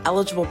credits on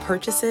eligible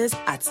purchases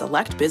at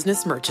select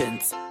business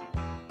merchants.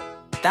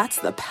 That's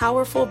the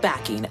powerful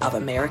backing of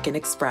American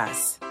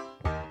Express.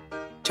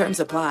 Terms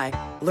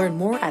apply. Learn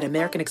more at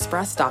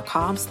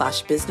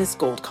americanexpress.com/business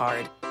gold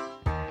card.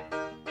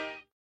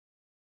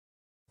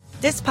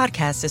 This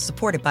podcast is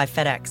supported by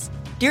FedEx.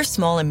 Dear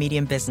small and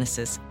medium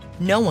businesses,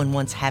 no one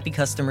wants happy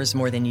customers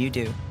more than you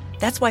do.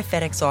 That's why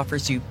FedEx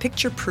offers you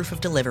picture proof of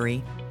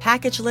delivery,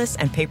 packageless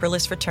and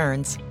paperless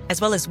returns,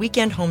 as well as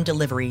weekend home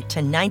delivery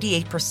to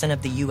 98%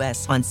 of the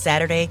U.S. on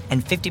Saturday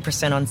and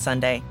 50% on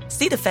Sunday.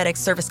 See the FedEx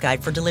service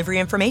guide for delivery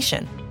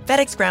information.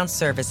 FedEx Ground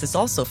service is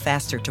also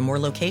faster to more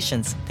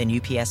locations than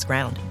UPS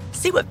Ground.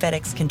 See what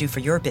FedEx can do for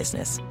your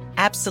business.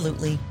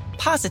 Absolutely,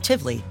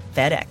 positively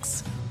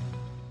FedEx.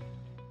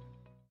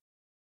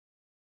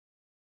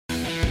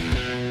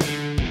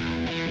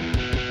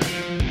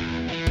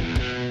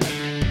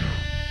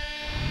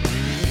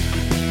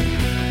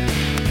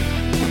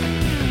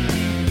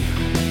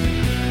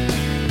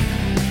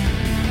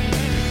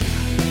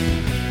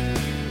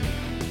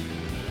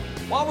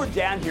 While we're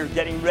down here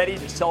getting ready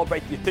to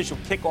celebrate the official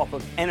kickoff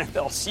of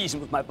NFL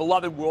season with my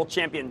beloved world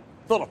champion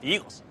Philadelphia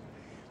Eagles,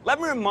 let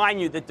me remind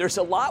you that there's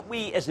a lot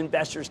we as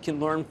investors can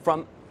learn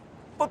from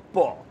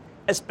football,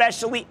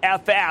 especially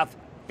FF,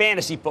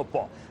 fantasy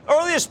football.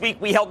 Earlier this week,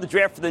 we held the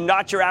draft for the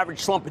Not Your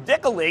Average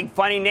Slumpadicka League.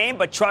 Funny name,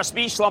 but trust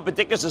me,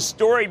 Slumpadicka's a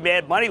storied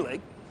Mad Money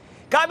League.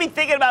 Got me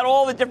thinking about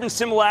all the different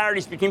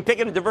similarities between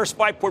picking a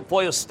diversified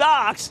portfolio of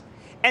stocks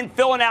and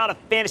filling out a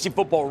fantasy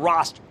football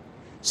roster.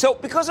 So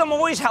because I'm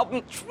always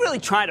really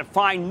trying to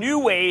find new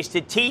ways to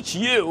teach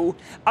you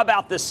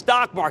about the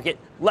stock market,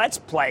 let's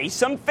play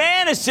some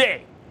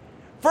fantasy.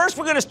 First,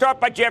 we're going to start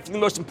by drafting the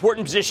most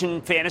important position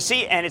in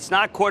fantasy, and it's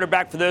not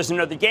quarterback for those who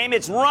know the game,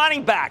 it's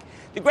running back.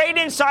 The great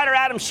insider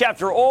Adam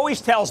Schefter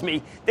always tells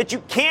me that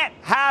you can't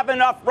have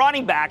enough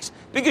running backs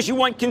because you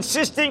want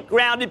consistent,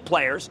 grounded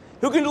players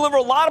who can deliver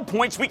a lot of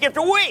points week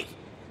after week.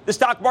 The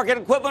stock market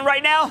equivalent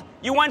right now,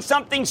 you want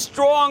something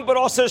strong but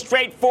also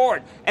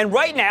straightforward. And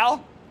right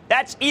now,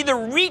 that's either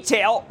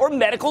retail or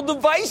medical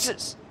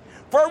devices.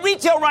 For a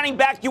retail running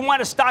back, you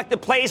want a stock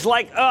that plays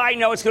like, I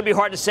know it's going to be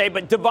hard to say,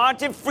 but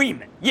Devonta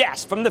Freeman.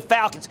 Yes, from the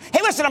Falcons.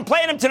 Hey, listen, I'm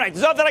playing him tonight.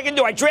 There's nothing I can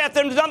do. I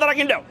drafted him. There's nothing I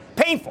can do.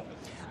 Painful.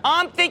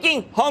 I'm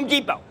thinking Home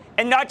Depot.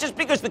 And not just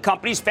because the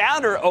company's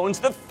founder owns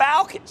the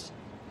Falcons.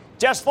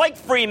 Just like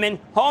Freeman,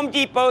 Home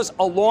Depot's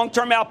a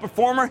long-term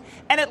outperformer.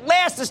 And at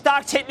last, the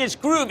stock's hitting its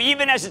groove.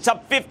 Even as it's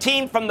up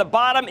 15 from the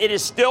bottom, it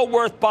is still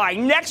worth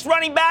buying. Next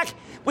running back,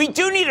 we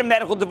do need a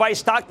medical device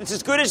stock that's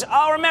as good as,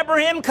 I'll remember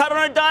him, cut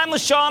on a dime,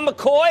 LaShawn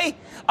McCoy,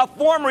 a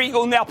former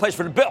Eagle who now plays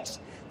for the Bills.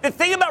 The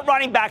thing about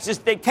running backs is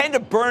they tend to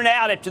burn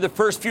out after the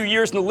first few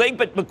years in the league,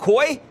 but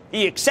McCoy,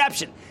 the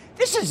exception.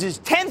 This is his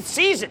 10th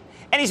season,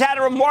 and he's had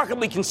a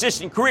remarkably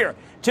consistent career.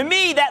 To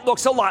me, that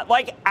looks a lot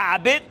like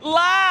Abbott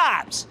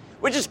Labs,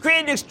 which has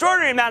created an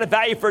extraordinary amount of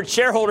value for its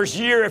shareholders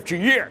year after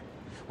year.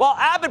 While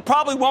Abbott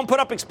probably won't put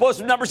up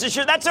explosive numbers this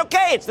year, that's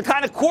okay. It's the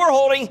kind of core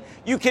holding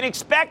you can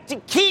expect to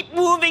keep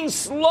moving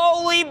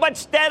slowly but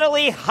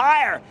steadily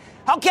higher.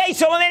 Okay,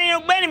 so many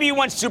of you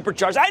want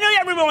Supercharged. I know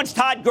everyone wants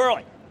Todd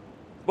Gurley.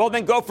 Well,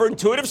 then go for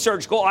Intuitive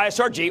Surgical,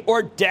 ISRG,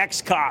 or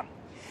Dexcom.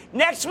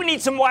 Next, we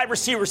need some wide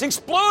receivers,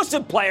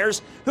 explosive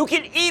players who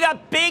can eat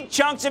up big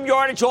chunks of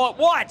yardage all at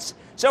once.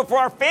 So for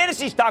our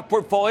fantasy stock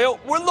portfolio,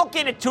 we're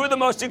looking at two of the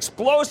most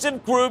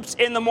explosive groups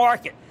in the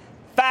market.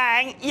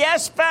 FANG,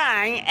 yes,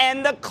 FANG,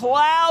 and the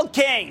Cloud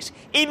Kings,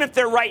 even if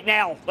they're right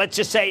now, let's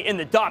just say, in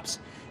the dumps.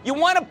 You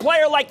want a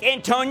player like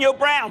Antonio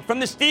Brown from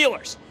the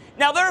Steelers.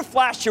 Now, there are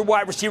flashier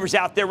wide receivers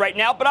out there right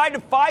now, but I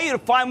defy you to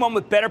find one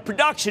with better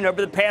production over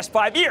the past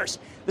 5 years.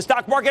 The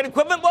stock market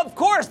equivalent? Well, of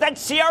course,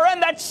 that's CRM,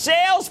 that's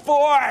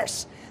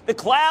Salesforce, the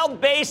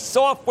cloud-based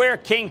software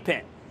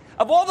kingpin.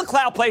 Of all the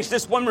cloud plays,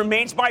 this one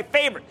remains my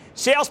favorite.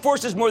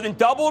 Salesforce has more than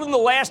doubled in the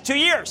last 2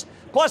 years.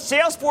 Plus,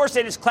 Salesforce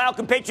and its cloud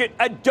compatriot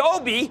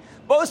Adobe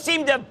both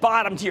seem to have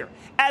bottomed here,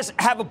 as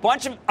have a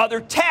bunch of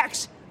other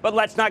techs. But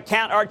let's not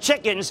count our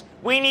chickens.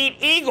 We need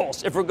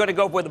eagles if we're going to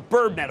go with a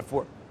bird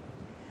metaphor.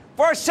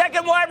 For a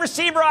second wide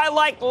receiver, I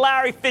like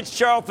Larry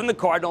Fitzgerald from the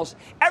Cardinals.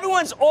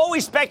 Everyone's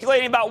always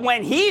speculating about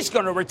when he's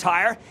going to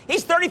retire.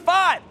 He's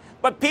 35,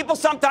 but people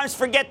sometimes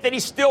forget that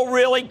he's still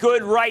really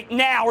good right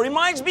now.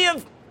 Reminds me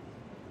of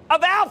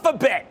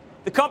Alphabet,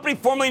 the company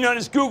formerly known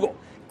as Google.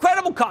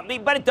 Incredible company,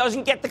 but it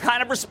doesn't get the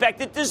kind of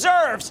respect it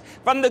deserves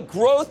from the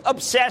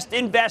growth-obsessed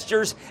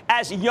investors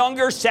as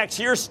younger,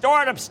 sexier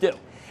startups do.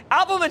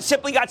 Alphabet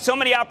simply got so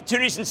many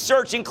opportunities in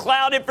search and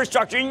cloud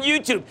infrastructure in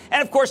YouTube,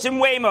 and of course in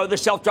Waymo, the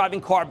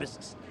self-driving car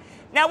business.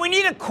 Now we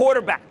need a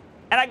quarterback,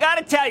 and I got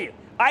to tell you,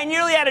 I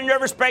nearly had a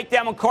nervous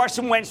breakdown when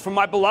Carson Wentz from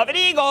my beloved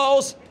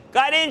Eagles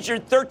got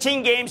injured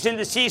 13 games into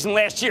the season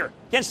last year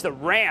against the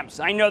Rams.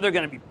 I know they're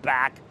going to be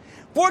back.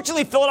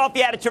 Fortunately,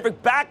 Philadelphia had a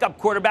terrific backup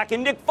quarterback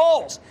in Nick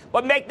Foles.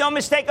 But make no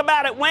mistake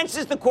about it, Wentz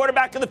is the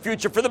quarterback of the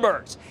future for the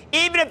Birds,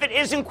 even if it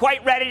isn't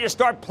quite ready to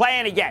start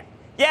playing again.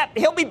 Yeah,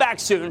 he'll be back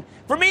soon.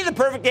 For me, the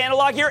perfect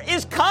analog here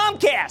is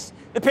Comcast,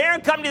 the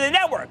parent company of the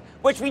network,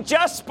 which we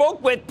just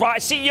spoke with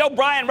CEO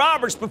Brian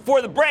Roberts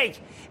before the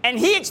break. And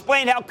he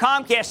explained how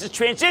Comcast is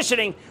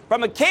transitioning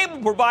from a cable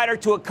provider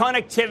to a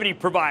connectivity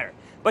provider.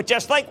 But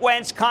just like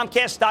Wentz,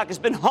 Comcast stock has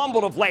been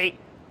humbled of late,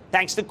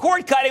 thanks to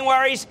cord-cutting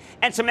worries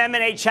and some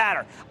M&A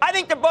chatter. I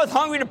think they're both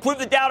hungry to prove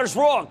the doubters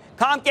wrong.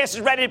 Comcast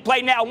is ready to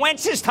play now.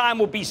 Wentz's time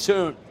will be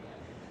soon.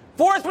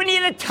 Fourth, we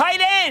need a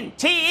tight end.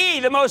 TE,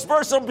 the most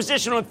versatile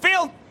position on the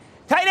field.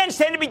 Tight ends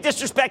tend to be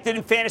disrespected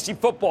in fantasy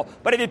football,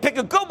 but if you pick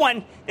a good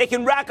one, they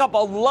can rack up a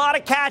lot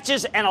of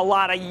catches and a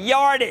lot of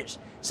yardage.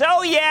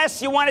 So,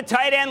 yes, you want a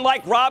tight end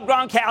like Rob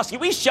Gronkowski.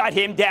 We shut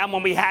him down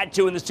when we had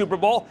to in the Super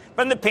Bowl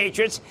from the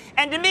Patriots.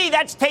 And to me,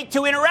 that's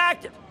Take-Two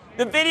Interactive,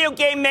 the video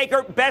game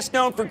maker best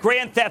known for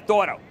Grand Theft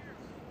Auto.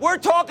 We're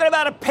talking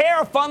about a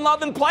pair of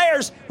fun-loving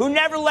players who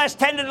nevertheless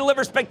tend to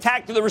deliver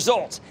spectacular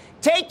results.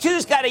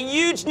 Take-Two's got a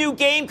huge new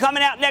game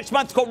coming out next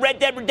month called Red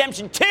Dead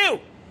Redemption 2.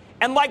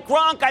 And like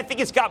Gronk, I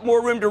think it's got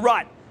more room to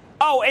run.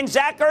 Oh, and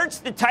Zach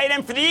Ertz, the tight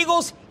end for the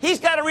Eagles,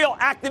 he's got a real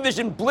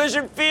Activision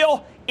Blizzard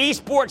feel.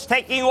 Esports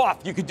taking off.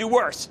 You could do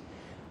worse.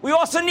 We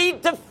also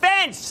need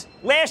defense.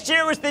 Last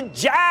year was the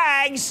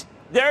Jags.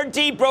 Their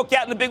D broke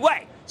out in a big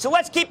way. So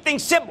let's keep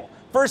things simple.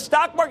 For a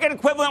stock market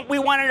equivalent, we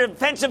want an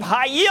defensive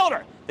high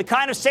yielder, the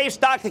kind of safe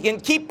stock that can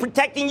keep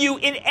protecting you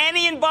in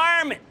any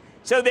environment.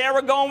 So there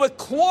we're going with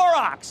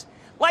Clorox.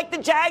 Like the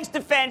Jags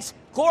defense,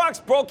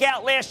 Clorox broke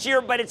out last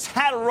year, but it's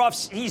had a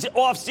rough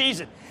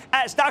off-season.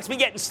 Stocks been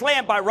getting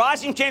slammed by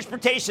rising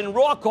transportation and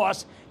raw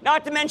costs,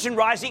 not to mention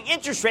rising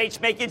interest rates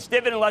making its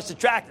dividend less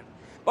attractive.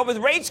 But with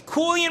rates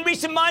cooling in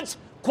recent months,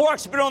 Clorox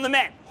has been on the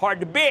mend. Hard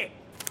to beat.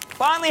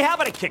 Finally, how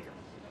about a kicker?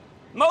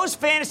 Most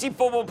fantasy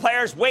football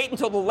players wait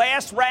until the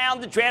last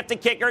round to draft a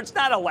kicker. It's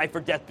not a life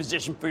or death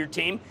position for your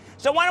team.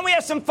 So why don't we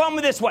have some fun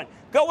with this one?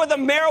 Go with a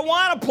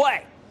marijuana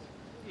play.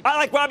 I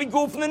like Robbie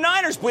Gould from the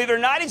Niners, believe it or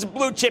not. He's a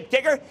blue chip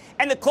kicker.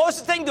 And the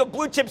closest thing to a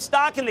blue chip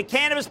stock in the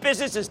cannabis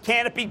business is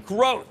Canopy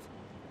Growth.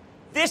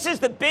 This is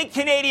the big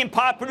Canadian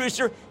pot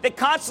producer that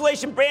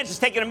Constellation Brands has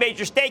taken a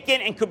major stake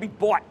in and could be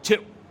bought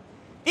too.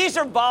 These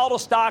are volatile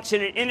stocks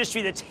in an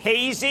industry that's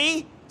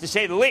hazy, to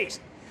say the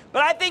least.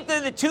 But I think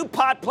they're the two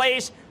pot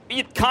plays,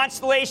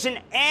 Constellation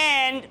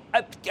and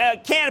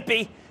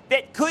Canopy,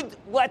 that could,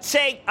 let's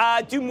say,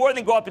 do more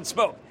than go up in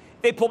smoke.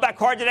 They pull back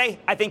hard today.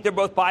 I think they're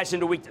both biased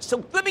into weakness.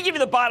 So let me give you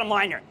the bottom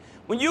line here.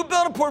 When you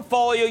build a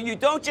portfolio, you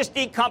don't just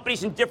need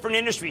companies in different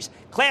industries,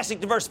 classic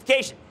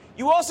diversification.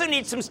 You also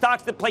need some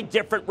stocks that play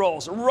different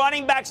roles.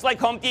 Running backs like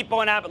Home Depot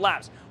and Abbott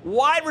Labs.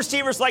 Wide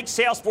receivers like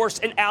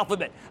Salesforce and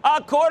Alphabet.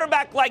 A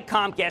quarterback like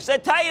Comcast. A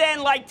tight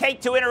end like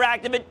Take-Two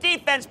Interactive. A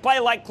defense play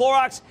like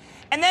Clorox.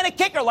 And then a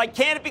kicker like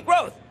Canopy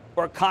Growth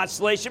or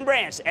Constellation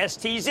Brands,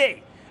 STZ.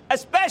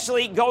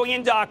 Especially going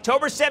into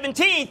October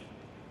 17th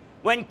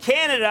when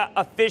Canada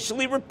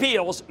officially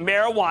repeals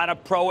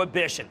marijuana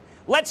prohibition.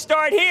 Let's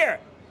start here.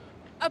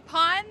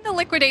 Upon the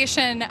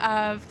liquidation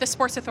of the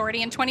Sports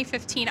Authority in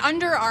 2015,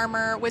 Under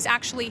Armour was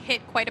actually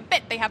hit quite a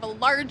bit. They have a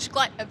large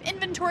glut of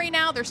inventory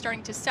now. They're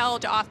starting to sell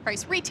to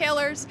off-price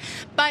retailers.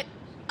 But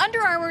Under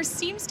Armour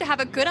seems to have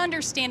a good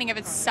understanding of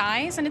its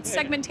size and its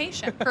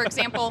segmentation. For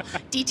example,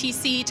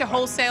 DTC to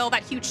wholesale,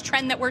 that huge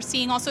trend that we're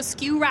seeing, also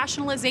SKU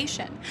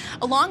rationalization.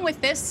 Along with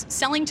this,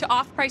 selling to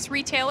off-price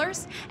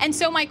retailers. And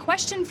so my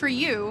question for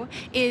you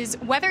is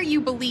whether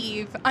you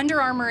believe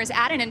Under Armour is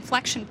at an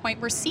inflection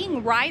point. We're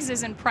seeing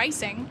rises in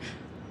pricing.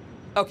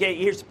 Okay,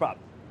 here's the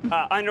problem.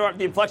 The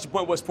inflection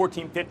point was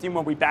 14.15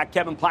 when we backed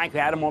Kevin Plank, who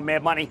had him on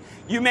Mad Money.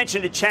 You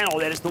mentioned a channel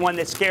that is the one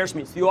that scares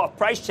me. It's the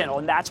off-price channel,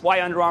 and that's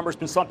why Under Armour's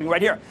been slumping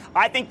right here.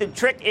 I think the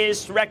trick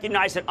is to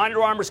recognize that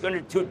Under Armour's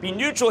going to be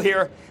neutral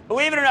here.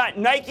 Believe it or not,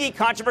 Nike,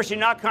 controversy,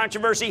 not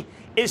controversy,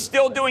 is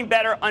still doing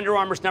better. Under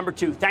Armour's number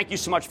 2. Thank you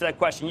so much for that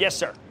question. Yes,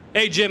 sir.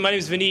 Hey, Jim. My name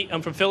is Vineet.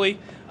 I'm from Philly.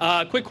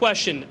 Quick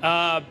question.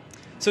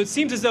 So it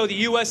seems as though the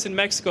U.S. and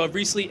Mexico have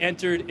recently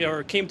entered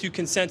or came to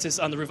consensus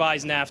on the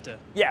revised NAFTA.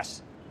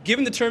 Yes.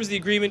 Given the terms of the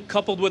agreement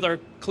coupled with our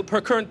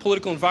current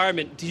political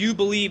environment, do you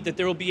believe that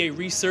there will be a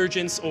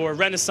resurgence or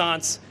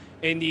renaissance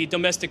in the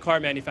domestic car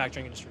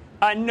manufacturing industry?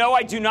 No,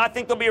 I do not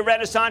think there'll be a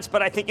renaissance,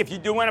 but I think if you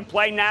do want to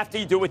play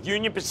NAFTA, you do it with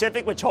Union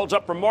Pacific, which holds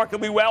up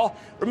remarkably well.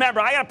 Remember,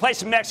 I got a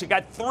place in Mexico.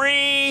 Got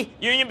 3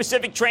 Union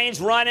Pacific trains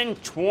running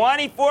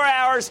 24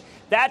 hours.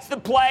 That's the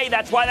play.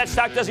 That's why that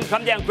stock doesn't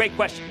come down. Great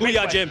question.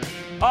 Booyah, Jim.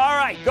 All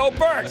right, go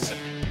Birds.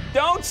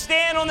 Don't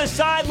stand on the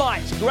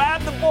sidelines.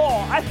 Grab the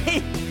ball.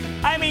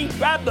 I mean,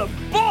 grab the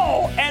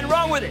ball and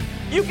run with it.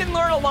 You can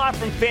learn a lot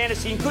from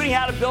fantasy, including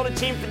how to build a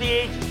team for the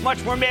ages.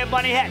 Much more Mad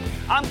Money ahead.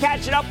 I'm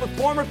catching up with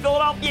former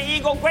Philadelphia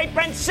Eagle great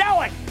Brent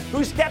Selleck,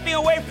 who's stepping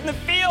away from the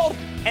field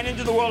and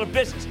into the world of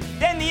business.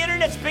 Then the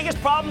internet's biggest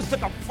problems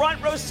took a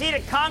front row seat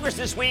at Congress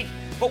this week.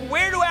 But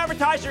where do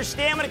advertisers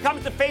stand when it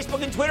comes to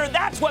Facebook and Twitter?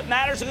 That's what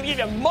matters. I'm going to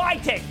give you my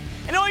take.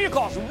 And all your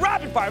calls,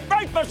 rapid fire,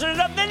 first person of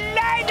the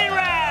lightning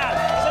round.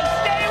 So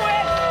stay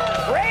with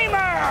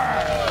Kramer.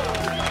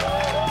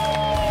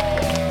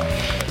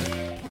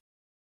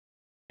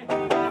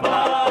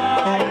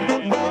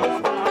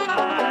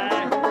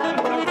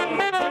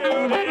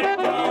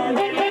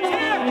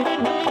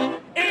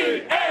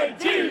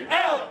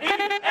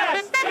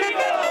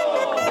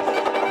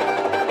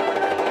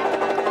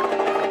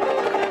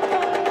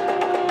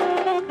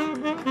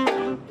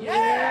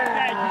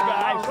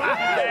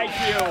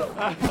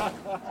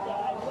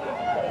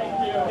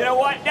 You know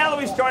what? Now that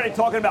we started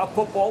talking about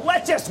football,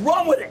 let's just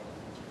run with it.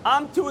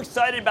 I'm too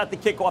excited about the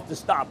kickoff to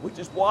stop, which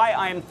is why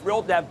I am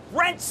thrilled to have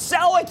Brent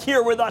Selleck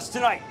here with us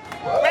tonight.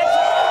 Brent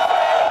Selleck,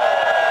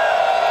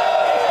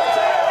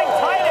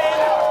 tight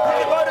end, who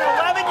devoted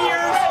 11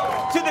 years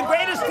to the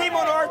greatest team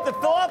on earth, the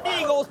Philadelphia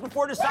Eagles,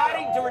 before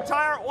deciding to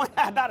retire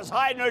about as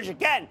high a note as you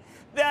can,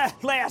 the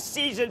last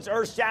season's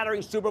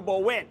earth-shattering Super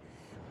Bowl win.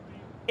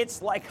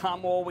 It's like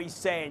I'm always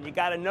saying, you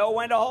got to know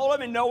when to hold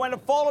them and know when to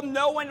fold them,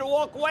 know when to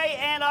walk away,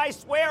 and I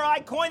swear I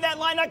coined that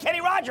line, not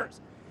Kenny Rogers.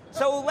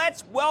 So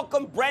let's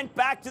welcome Brent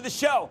back to the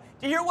show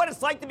to hear what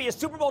it's like to be a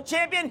Super Bowl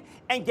champion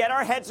and get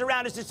our heads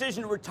around his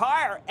decision to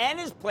retire and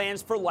his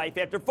plans for life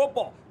after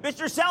football.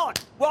 Mr.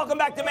 Selleck, welcome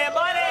back to Mad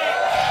Money.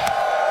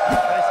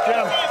 Thanks, Jim.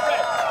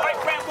 All right,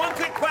 Brent, one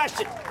quick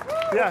question.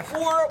 Yes.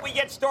 Before we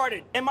get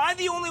started, am I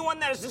the only one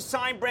that has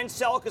signed Brent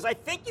Selleck? Because I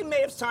think you may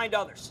have signed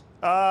others.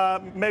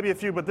 Maybe a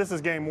few, but this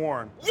is game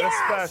worn.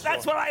 Yes,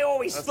 that's what I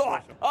always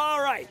thought. Special.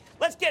 All right,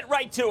 let's get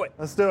right to it.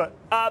 Let's do it.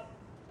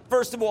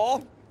 First of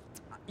all,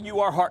 you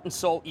are heart and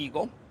soul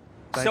Eagle.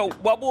 So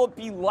what will it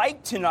be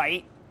like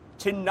tonight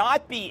to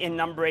not be in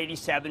number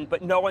 87,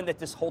 but knowing that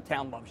this whole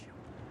town loves you?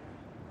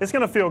 It's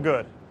going to feel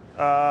good.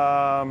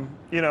 I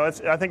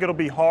think it'll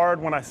be hard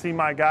when I see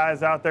my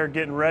guys out there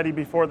getting ready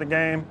before the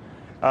game.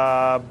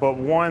 But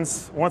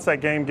once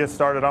that game gets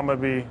started, I'm going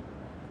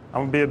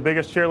to be the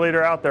biggest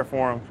cheerleader out there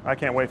for them. I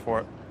can't wait for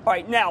it. All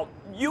right, now,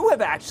 you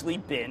have actually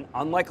been,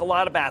 unlike a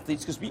lot of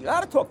athletes, because we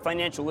got to talk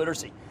financial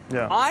literacy.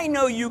 Yeah. I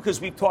know you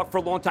because we've talked for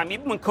a long time,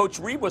 even when Coach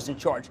Reed was in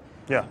charge.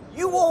 Yeah.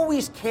 You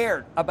always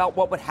cared about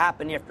what would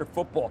happen after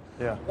football.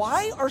 Yeah.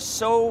 Why are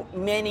so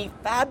many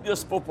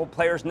fabulous football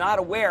players not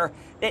aware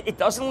that it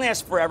doesn't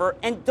last forever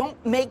and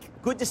don't make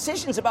good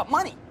decisions about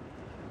money?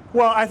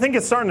 Well, I think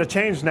it's starting to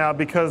change now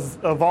because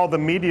of all the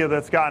media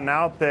that's gotten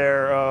out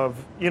there of,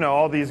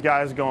 all these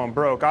guys going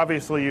broke.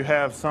 Obviously, you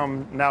have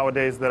some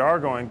nowadays that are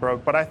going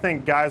broke, but I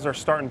think guys are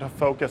starting to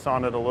focus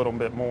on it a little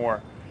bit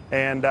more.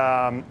 And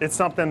it's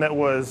something that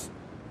was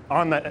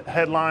on the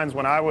headlines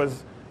when I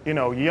was,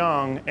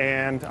 young,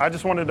 and I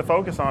just wanted to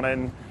focus on it.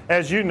 And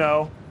as you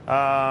know,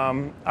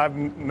 I've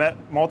met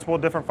multiple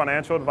different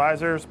financial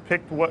advisors,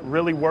 picked what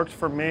really works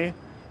for me,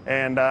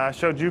 and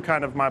showed you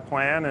kind of my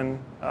plan, and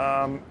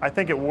I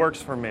think it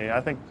works for me. I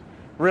think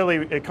really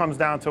it comes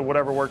down to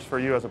whatever works for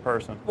you as a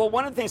person. Well,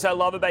 one of the things I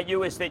love about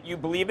you is that you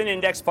believe in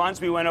index funds.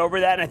 We went over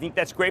that, and I think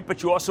that's great,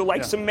 but you also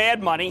like some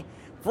mad money.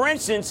 For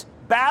instance,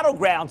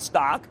 battleground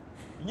stock,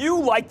 you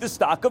like the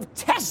stock of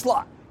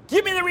Tesla.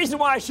 Give me the reason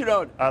why I should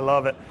own it. I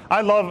love it.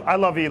 I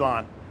love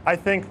Elon. I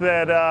think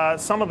that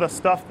some of the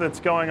stuff that's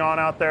going on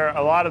out there,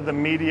 a lot of the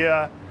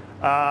media,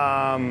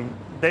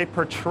 they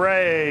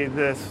portray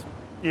this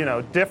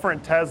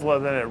different Tesla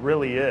than it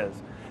really is.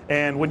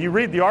 And when you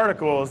read the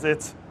articles,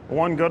 it's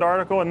one good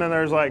article and then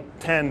there's like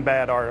 10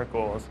 bad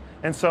articles.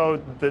 And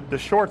so the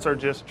shorts are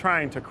just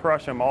trying to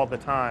crush them all the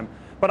time.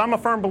 But I'm a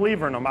firm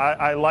believer in them.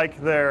 I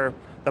like the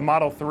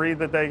Model 3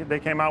 that they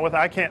came out with.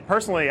 I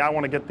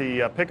want to get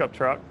the pickup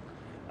truck.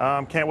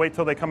 Can't wait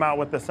till they come out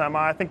with the semi.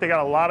 I think they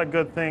got a lot of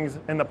good things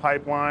in the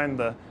pipeline,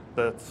 the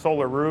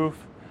solar roof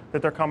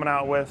that they're coming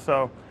out with.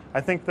 So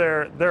I think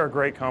they're a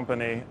great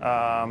company,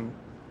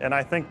 and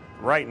I think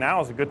right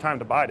now is a good time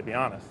to buy, to be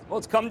honest. Well,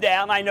 it's come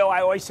down. I know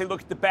I always say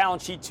look at the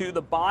balance sheet, too.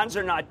 The bonds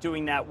are not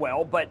doing that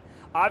well, but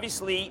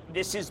obviously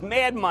this is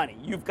mad money.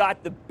 You've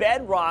got the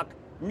Bedrock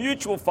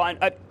mutual fund,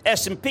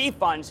 S&P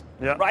funds,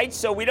 right?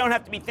 So we don't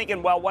have to be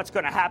thinking, well, what's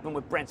going to happen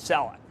with Brent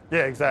Selleck? Yeah,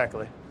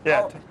 exactly.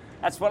 Yeah. Oh,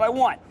 that's what I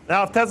want.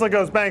 Now, if Tesla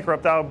goes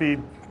bankrupt, I would be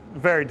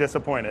very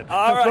disappointed.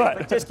 All right,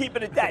 but just keep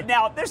it at that.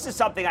 Now, this is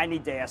something I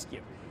need to ask you.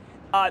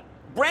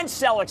 Brent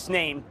Selleck's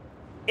name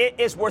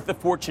is worth a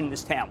fortune in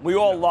this town. We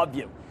all love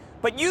you.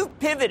 But you've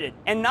pivoted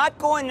and not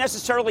going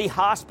necessarily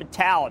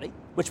hospitality,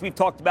 which we've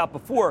talked about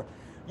before.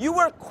 You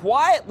were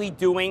quietly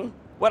doing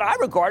what I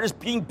regard as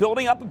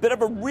building up a bit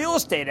of a real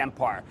estate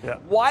empire. Yeah.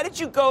 Why did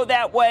you go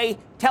that way?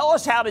 Tell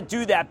us how to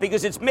do that,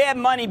 because it's mad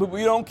money, but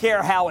we don't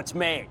care how it's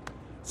made.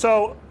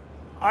 So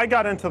I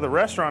got into the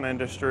restaurant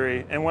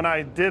industry, and when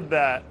I did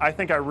that, I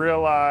think I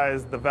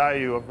realized the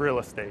value of real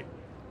estate.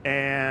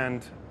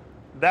 And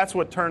that's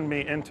what turned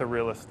me into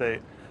real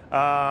estate.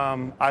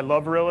 I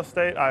love real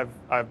estate.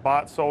 I've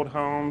bought, sold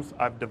homes.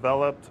 I've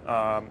developed.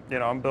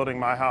 I'm building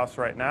my house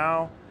right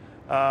now.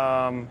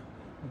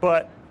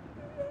 But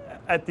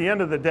at the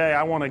end of the day,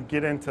 I want to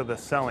get into the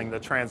selling, the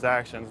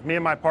transactions. Me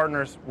and my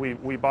partners,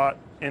 we bought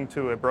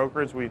into a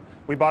brokerage.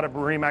 We bought a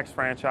RE/MAX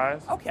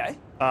franchise. Okay.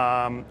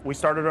 We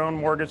started our own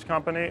mortgage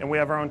company, and we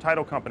have our own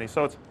title company.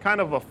 So it's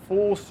kind of a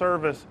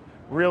full-service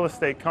real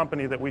estate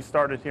company that we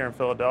started here in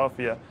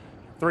Philadelphia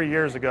 3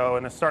 years ago,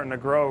 and it's starting to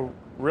grow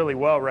really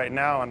well right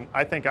now, and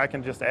I think I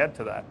can just add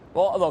to that.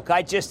 Well, look,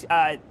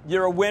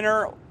 you're a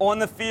winner on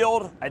the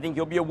field. I think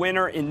you'll be a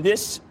winner in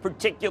this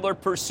particular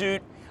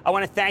pursuit. I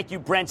want to thank you,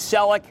 Brent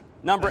Selleck,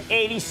 number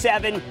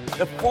 87,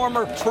 the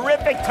former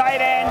terrific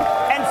tight end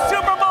and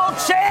Super Bowl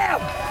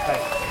champ.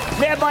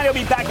 Mad Money will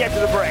be back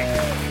after the break.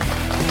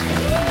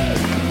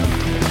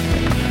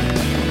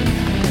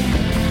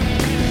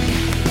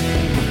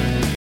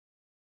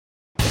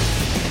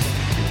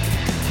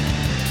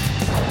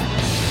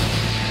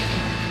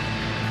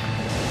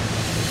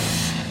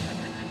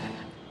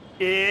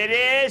 It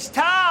is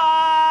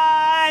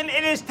time.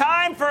 It is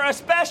time for a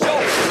special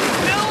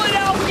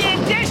Philadelphia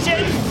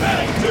edition.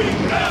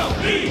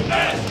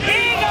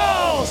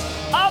 Eagles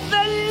of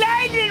the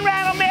Lightning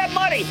Round of Mad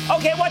Money.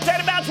 Okay, what's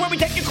that about? It's where we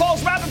take your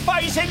calls rapid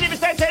fire. You say the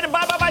mistake, say the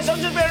bye. So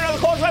just better another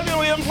calls rapid.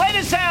 We don't play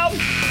the sound.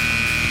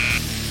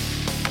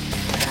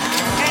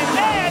 And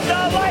then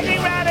the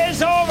Lightning Round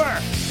is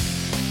over.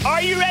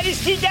 Are you ready,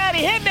 Ski Daddy?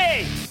 Hit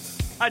me.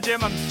 Hi,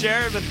 Jim. I'm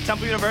Jared with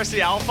Temple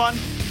University Owl Fund.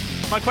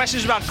 My question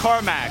is about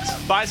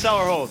CarMax. Buy, sell,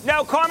 or hold?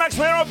 No, CarMax,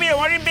 we don't be there.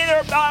 We don't be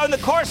there in the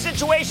car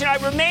situation. I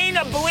remain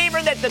a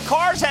believer that the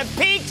cars have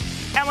peaked,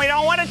 and we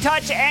don't want to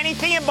touch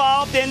anything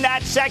involved in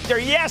that sector.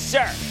 Yes,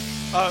 sir.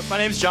 My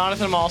name's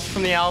Jonathan. I'm also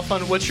from the Owl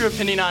Fund. What's your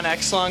opinion on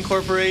Exelon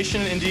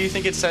Corporation, and do you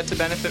think it's set to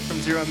benefit from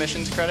zero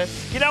emissions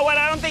credits? You know what?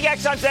 I don't think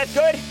Exxon's that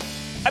good.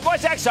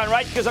 What's Exxon,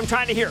 right? Because I'm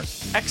trying to hear.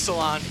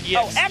 Exelon,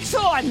 yes. Oh,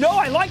 Exelon. No,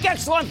 I like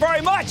Exelon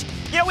very much.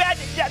 You know, we had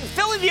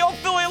Philly, the old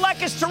Philly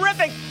elect is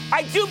terrific.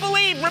 I do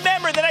believe,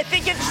 remember, that I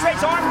think interest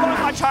rates aren't going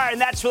much higher,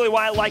 and that's really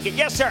why I like it.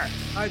 Yes, sir.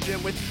 Hi,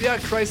 Jim. With Fiat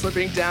Chrysler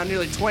being down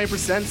nearly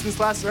 20% since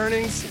last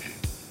earnings,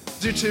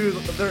 due to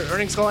their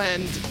earnings call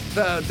and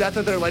the death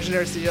of their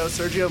legendary CEO,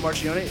 Sergio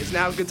Marchionne, is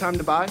now a good time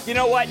to buy? You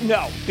know what?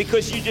 No,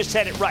 because you just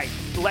said it right.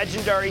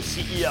 Legendary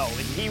CEO,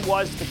 and he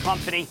was the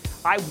company.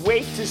 I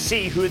wait to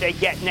see who they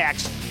get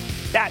next.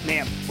 That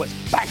man was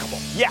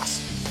bankable.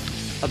 Yes.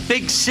 A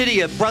big city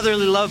of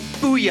brotherly love.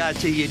 Booyah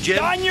to you,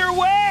 Jim. On your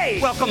way.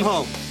 Welcome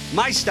home.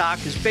 My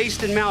stock is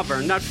based in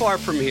Malvern, not far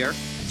from here.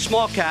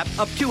 Small cap,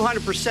 up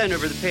 200%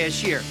 over the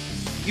past year.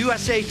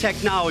 USA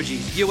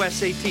Technologies,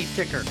 USAT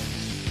ticker.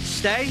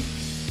 Stay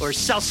or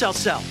sell, sell,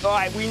 sell? All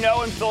right, we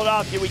know in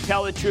Philadelphia we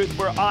tell the truth.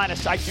 We're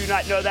honest. I do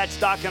not know that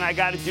stock, and I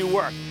got to do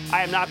work.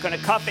 I am not going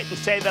to cuff it and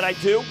say that I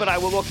do, but I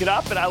will look it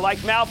up, and I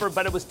like Malvern,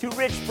 but it was too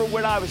rich for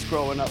when I was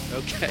growing up.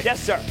 Okay. Yes,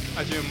 sir.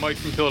 Hi, Jim. Mike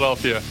from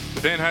Philadelphia.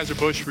 With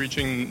Anheuser-Busch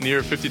reaching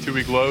near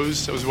 52-week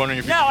lows, I was wondering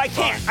if you No, I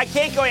can't. I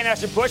can't go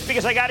Anheuser-Busch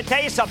because I got to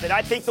tell you something.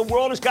 I think the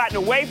world has gotten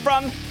away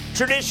from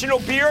traditional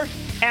beer,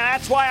 and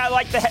that's why I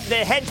like the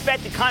hedge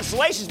bet that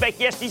Constellation's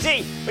making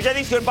STZ, which I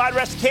think is going to buy the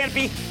rest of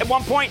Canopy. At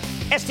one point,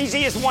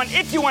 STZ is the one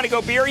if you want to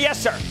go beer.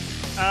 Yes, sir.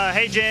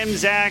 Hey, Jim,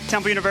 Zach,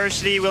 Temple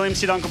University, William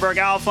C. Dunkelberg,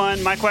 Owl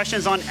Fund. My question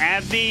is on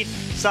AbbVie.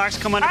 Stocks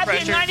come under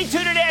pressure. AbbVie 92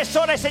 today. I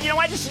saw it. I said, you know,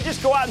 I should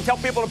just go out and tell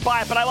people to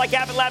buy it, but I like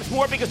Abbott Labs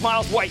more because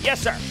Miles White.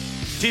 Yes, sir.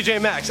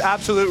 TJ Maxx,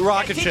 absolute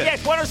rocket ship.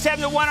 TJ,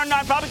 107 to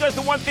 109, probably goes to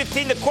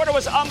 115. The quarter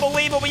was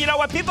unbelievable. You know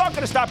what? People aren't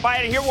going to stop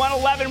buying it here.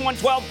 111,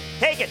 112.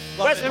 Take it.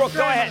 Westbrook,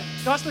 go ahead.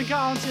 Dustin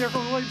Collins here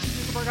from William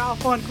C. Dunkelberg Owl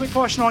Fund. Quick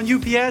question on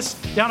UPS.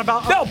 Down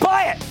about. No,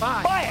 buy it.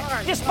 Buy it.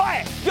 Right. Just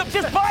buy it.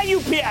 Just buy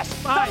UPS.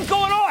 Something's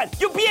going on.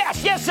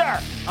 UPS. Yes,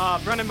 sir.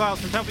 Brendan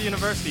Biles from Temple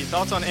University.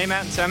 Thoughts on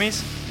AMAT and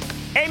semis?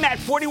 AMAT,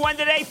 41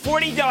 today,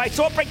 40. No, I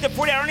saw it break to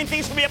 40. I don't even think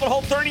it's going to be able to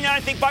hold 39.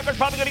 I think Bucker's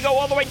probably going to go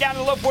all the way down to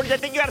the low 40s. I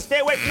think you got to stay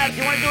away from that. If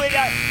you want to do it,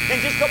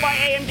 then just go buy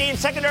AMD and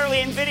secondarily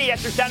NVIDIA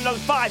after down another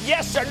 5.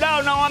 Yes, sir. No,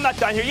 I'm not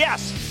done here.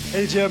 Yes.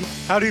 Hey, Jim.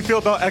 How do you feel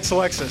about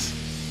Exelixis?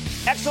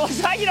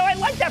 Excellent. I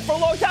liked that for a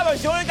long time. I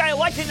was the only guy who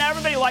liked it, and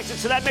everybody likes it,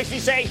 so that makes me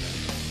say,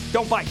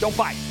 don't buy.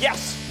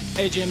 Yes.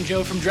 Hey, Jim,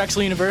 Joe from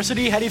Drexel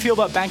University. How do you feel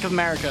about Bank of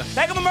America?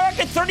 Bank of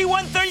America,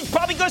 31.30,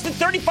 probably goes to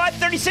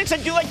 35.36. I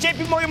do like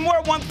JP Morgan more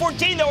at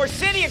 114, though, or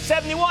Citi at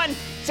 71.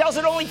 Sells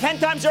at only 10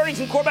 times earnings,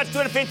 and Corbett's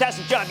doing a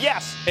fantastic job.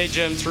 Yes. Hey,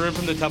 Jim, Tarun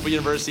from the Temple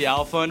University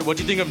Alpha Fund. What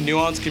do you think of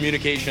Nuance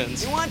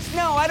Communications? Nuance?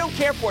 No, I don't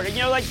care for it.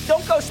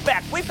 Don't go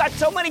spec. We've got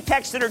so many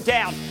techs that are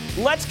down.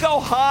 Let's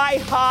go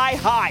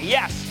high.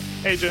 Yes.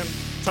 Hey, Jim.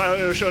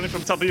 Tyler O'Shoney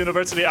from Temple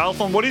University Alpha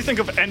Fund. What do you think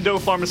of Endo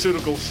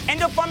Pharmaceuticals?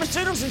 Endo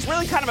Pharmaceuticals is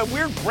really kind of a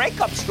weird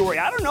breakup story.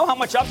 I don't know how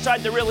much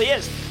upside there really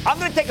is. I'm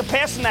going to take a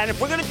pass on that. If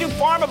we're going to do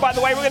pharma, by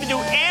the way, we're going to do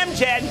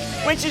Amgen,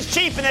 which is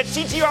cheap, and that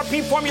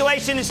CGRP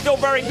formulation is still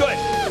very good.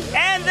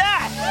 And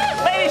that,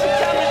 ladies and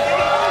gentlemen,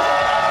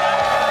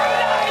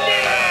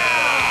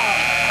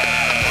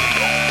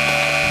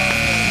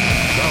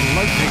 the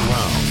Lightning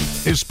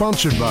Round is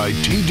sponsored by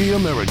TD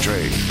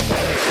Ameritrade.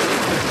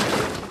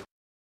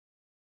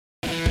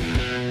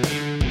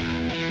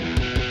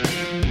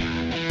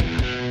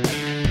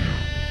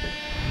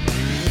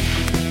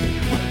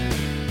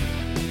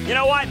 You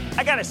know what?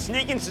 I got a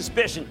sneaking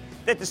suspicion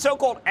that the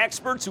so-called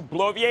experts who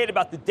bloviate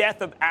about the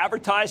death of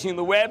advertising on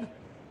the web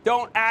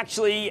don't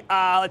actually,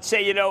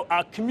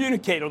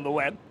 communicate on the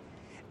web.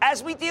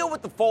 As we deal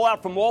with the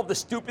fallout from all the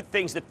stupid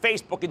things that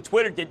Facebook and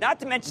Twitter did, not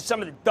to mention some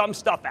of the dumb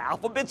stuff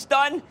Alphabet's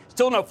done,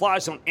 still no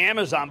flies on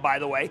Amazon, by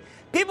the way,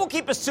 people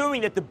keep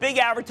assuming that the big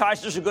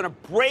advertisers are going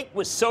to break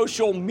with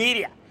social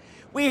media.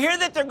 We hear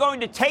that they're going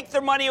to take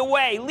their money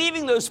away,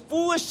 leaving those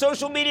foolish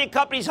social media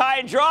companies high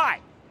and dry.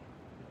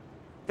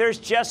 There's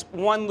just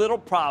one little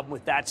problem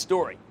with that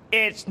story.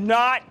 It's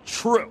not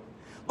true.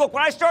 Look,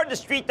 when I started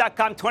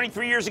TheStreet.com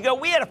 23 years ago,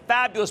 we had a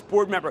fabulous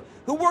board member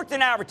who worked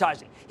in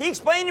advertising. He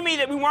explained to me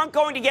that we weren't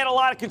going to get a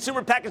lot of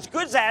consumer packaged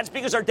goods ads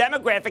because our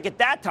demographic at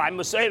that time,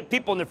 was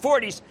people in their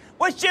 40s,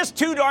 was just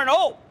too darn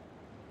old.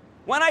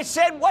 When I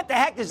said, what the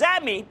heck does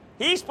that mean?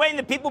 He explained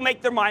that people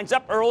make their minds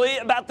up early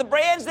about the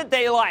brands that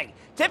they like.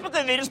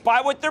 Typically, they just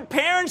buy what their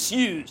parents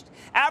used.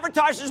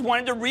 Advertisers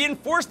wanted to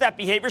reinforce that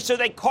behavior, so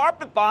they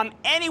carpet bombed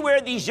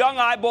anywhere these young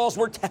eyeballs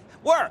were.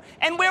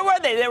 And where were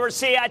they? They were,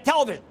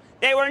 television.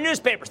 They were in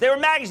newspapers. They were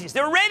magazines.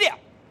 They were radio.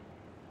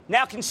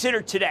 Now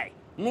consider today.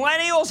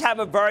 Millennials have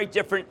a very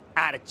different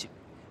attitude.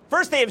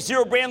 First, they have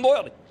zero brand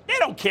loyalty. They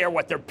don't care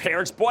what their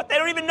parents bought. They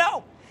don't even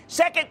know.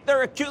 Second,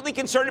 they're acutely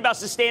concerned about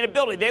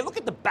sustainability. They look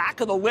at the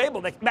back of the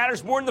label. That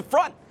matters more than the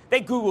front.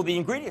 They Google the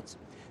ingredients.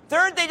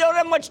 Third, they don't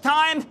have much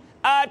time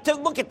to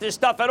look at this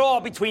stuff at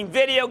all between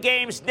video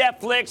games,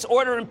 Netflix,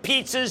 ordering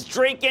pizzas,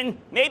 drinking,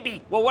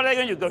 maybe. Well, what are they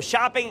going to do? Go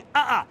shopping?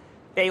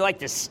 They like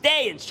to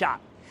stay and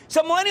shop.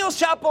 So millennials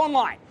shop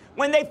online.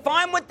 When they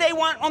find what they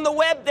want on the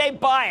web, they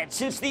buy it.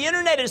 Since the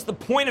internet is the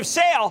point of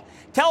sale,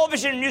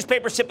 television and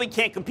newspapers simply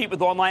can't compete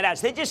with online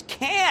ads. They just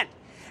can't.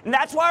 And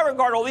that's why I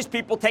regard all these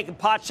people taking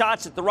pot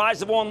shots at the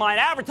rise of online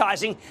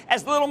advertising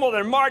as little more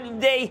than modern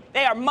day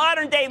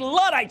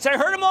Luddites. I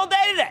heard them all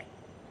day today.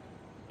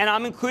 And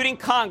I'm including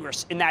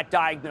Congress in that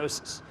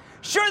diagnosis.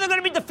 Sure, they're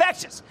going to be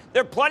defectious.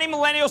 There are plenty of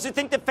millennials who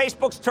think that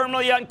Facebook's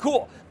terminally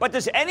uncool. But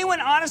does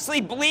anyone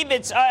honestly believe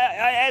it's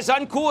as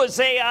uncool as,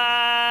 say,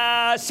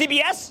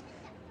 CBS?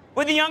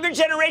 Would the younger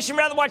generation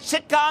rather watch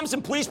sitcoms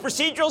and police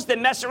procedurals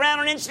than mess around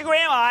on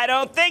Instagram? I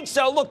don't think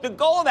so. Look, the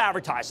goal of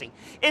advertising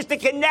is to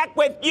connect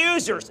with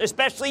users,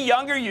 especially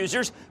younger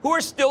users who are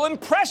still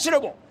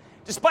impressionable.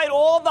 Despite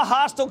all the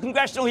hostile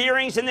congressional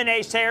hearings and the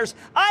naysayers,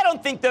 I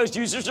don't think those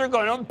users are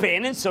going to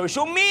abandon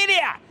social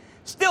media.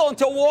 Still,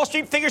 until Wall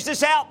Street figures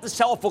this out, the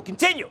sell-off will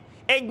continue.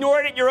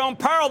 Ignore it at your own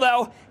peril,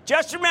 though.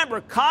 Just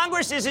remember,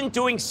 Congress isn't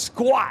doing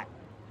squat.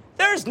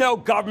 There's no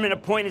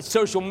government-appointed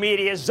social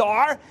media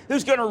czar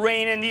who's going to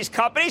rein in these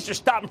companies or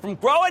stop them from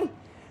growing.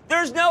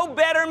 There's no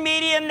better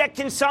medium that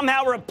can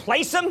somehow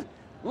replace them.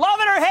 Love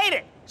it or hate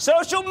it,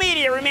 social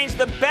media remains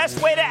the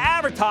best way to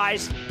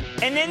advertise.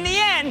 And in the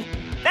end,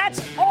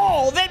 that's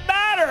all that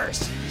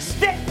matters.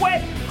 Stick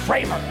with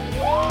Kramer.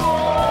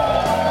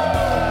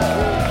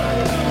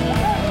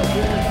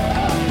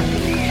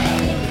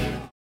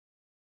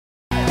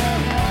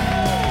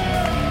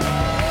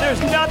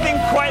 There's nothing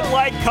quite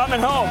like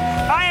coming home.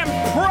 I am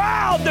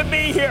proud to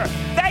be here.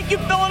 Thank you,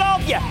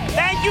 Philadelphia.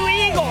 Thank you,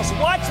 Eagles.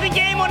 Watch the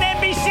game on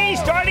NBC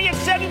starting at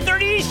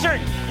 7:30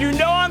 Eastern. You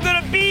know I'm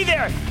going to be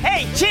there.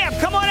 Hey, champ,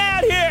 come on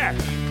out here.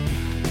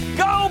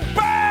 Go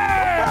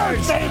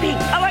Birds, baby!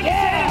 I like to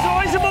say there's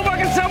always a bull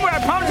market somewhere.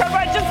 I promise I'll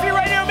ride just for you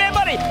right here, man,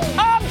 buddy.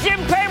 I'm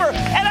Jim Kramer,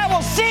 and I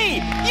will see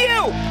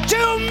you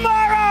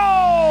tomorrow!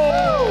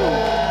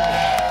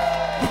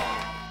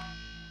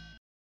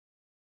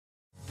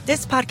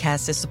 This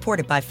podcast is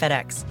supported by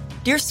FedEx.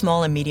 Dear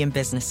small and medium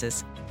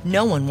businesses,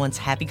 no one wants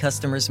happy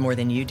customers more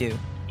than you do.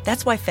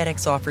 That's why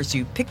FedEx offers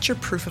you picture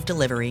proof of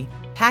delivery,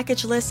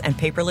 packageless and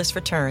paperless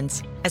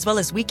returns, as well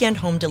as weekend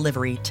home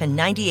delivery to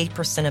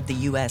 98% of the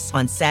U.S.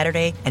 on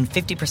Saturday and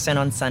 50%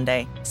 on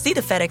Sunday. See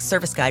the FedEx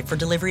service guide for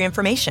delivery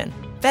information.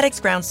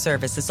 FedEx Ground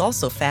service is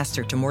also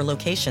faster to more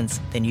locations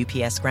than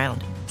UPS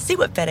Ground. See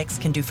what FedEx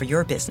can do for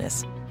your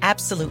business.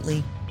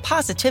 Absolutely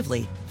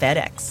Positively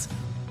FedEx.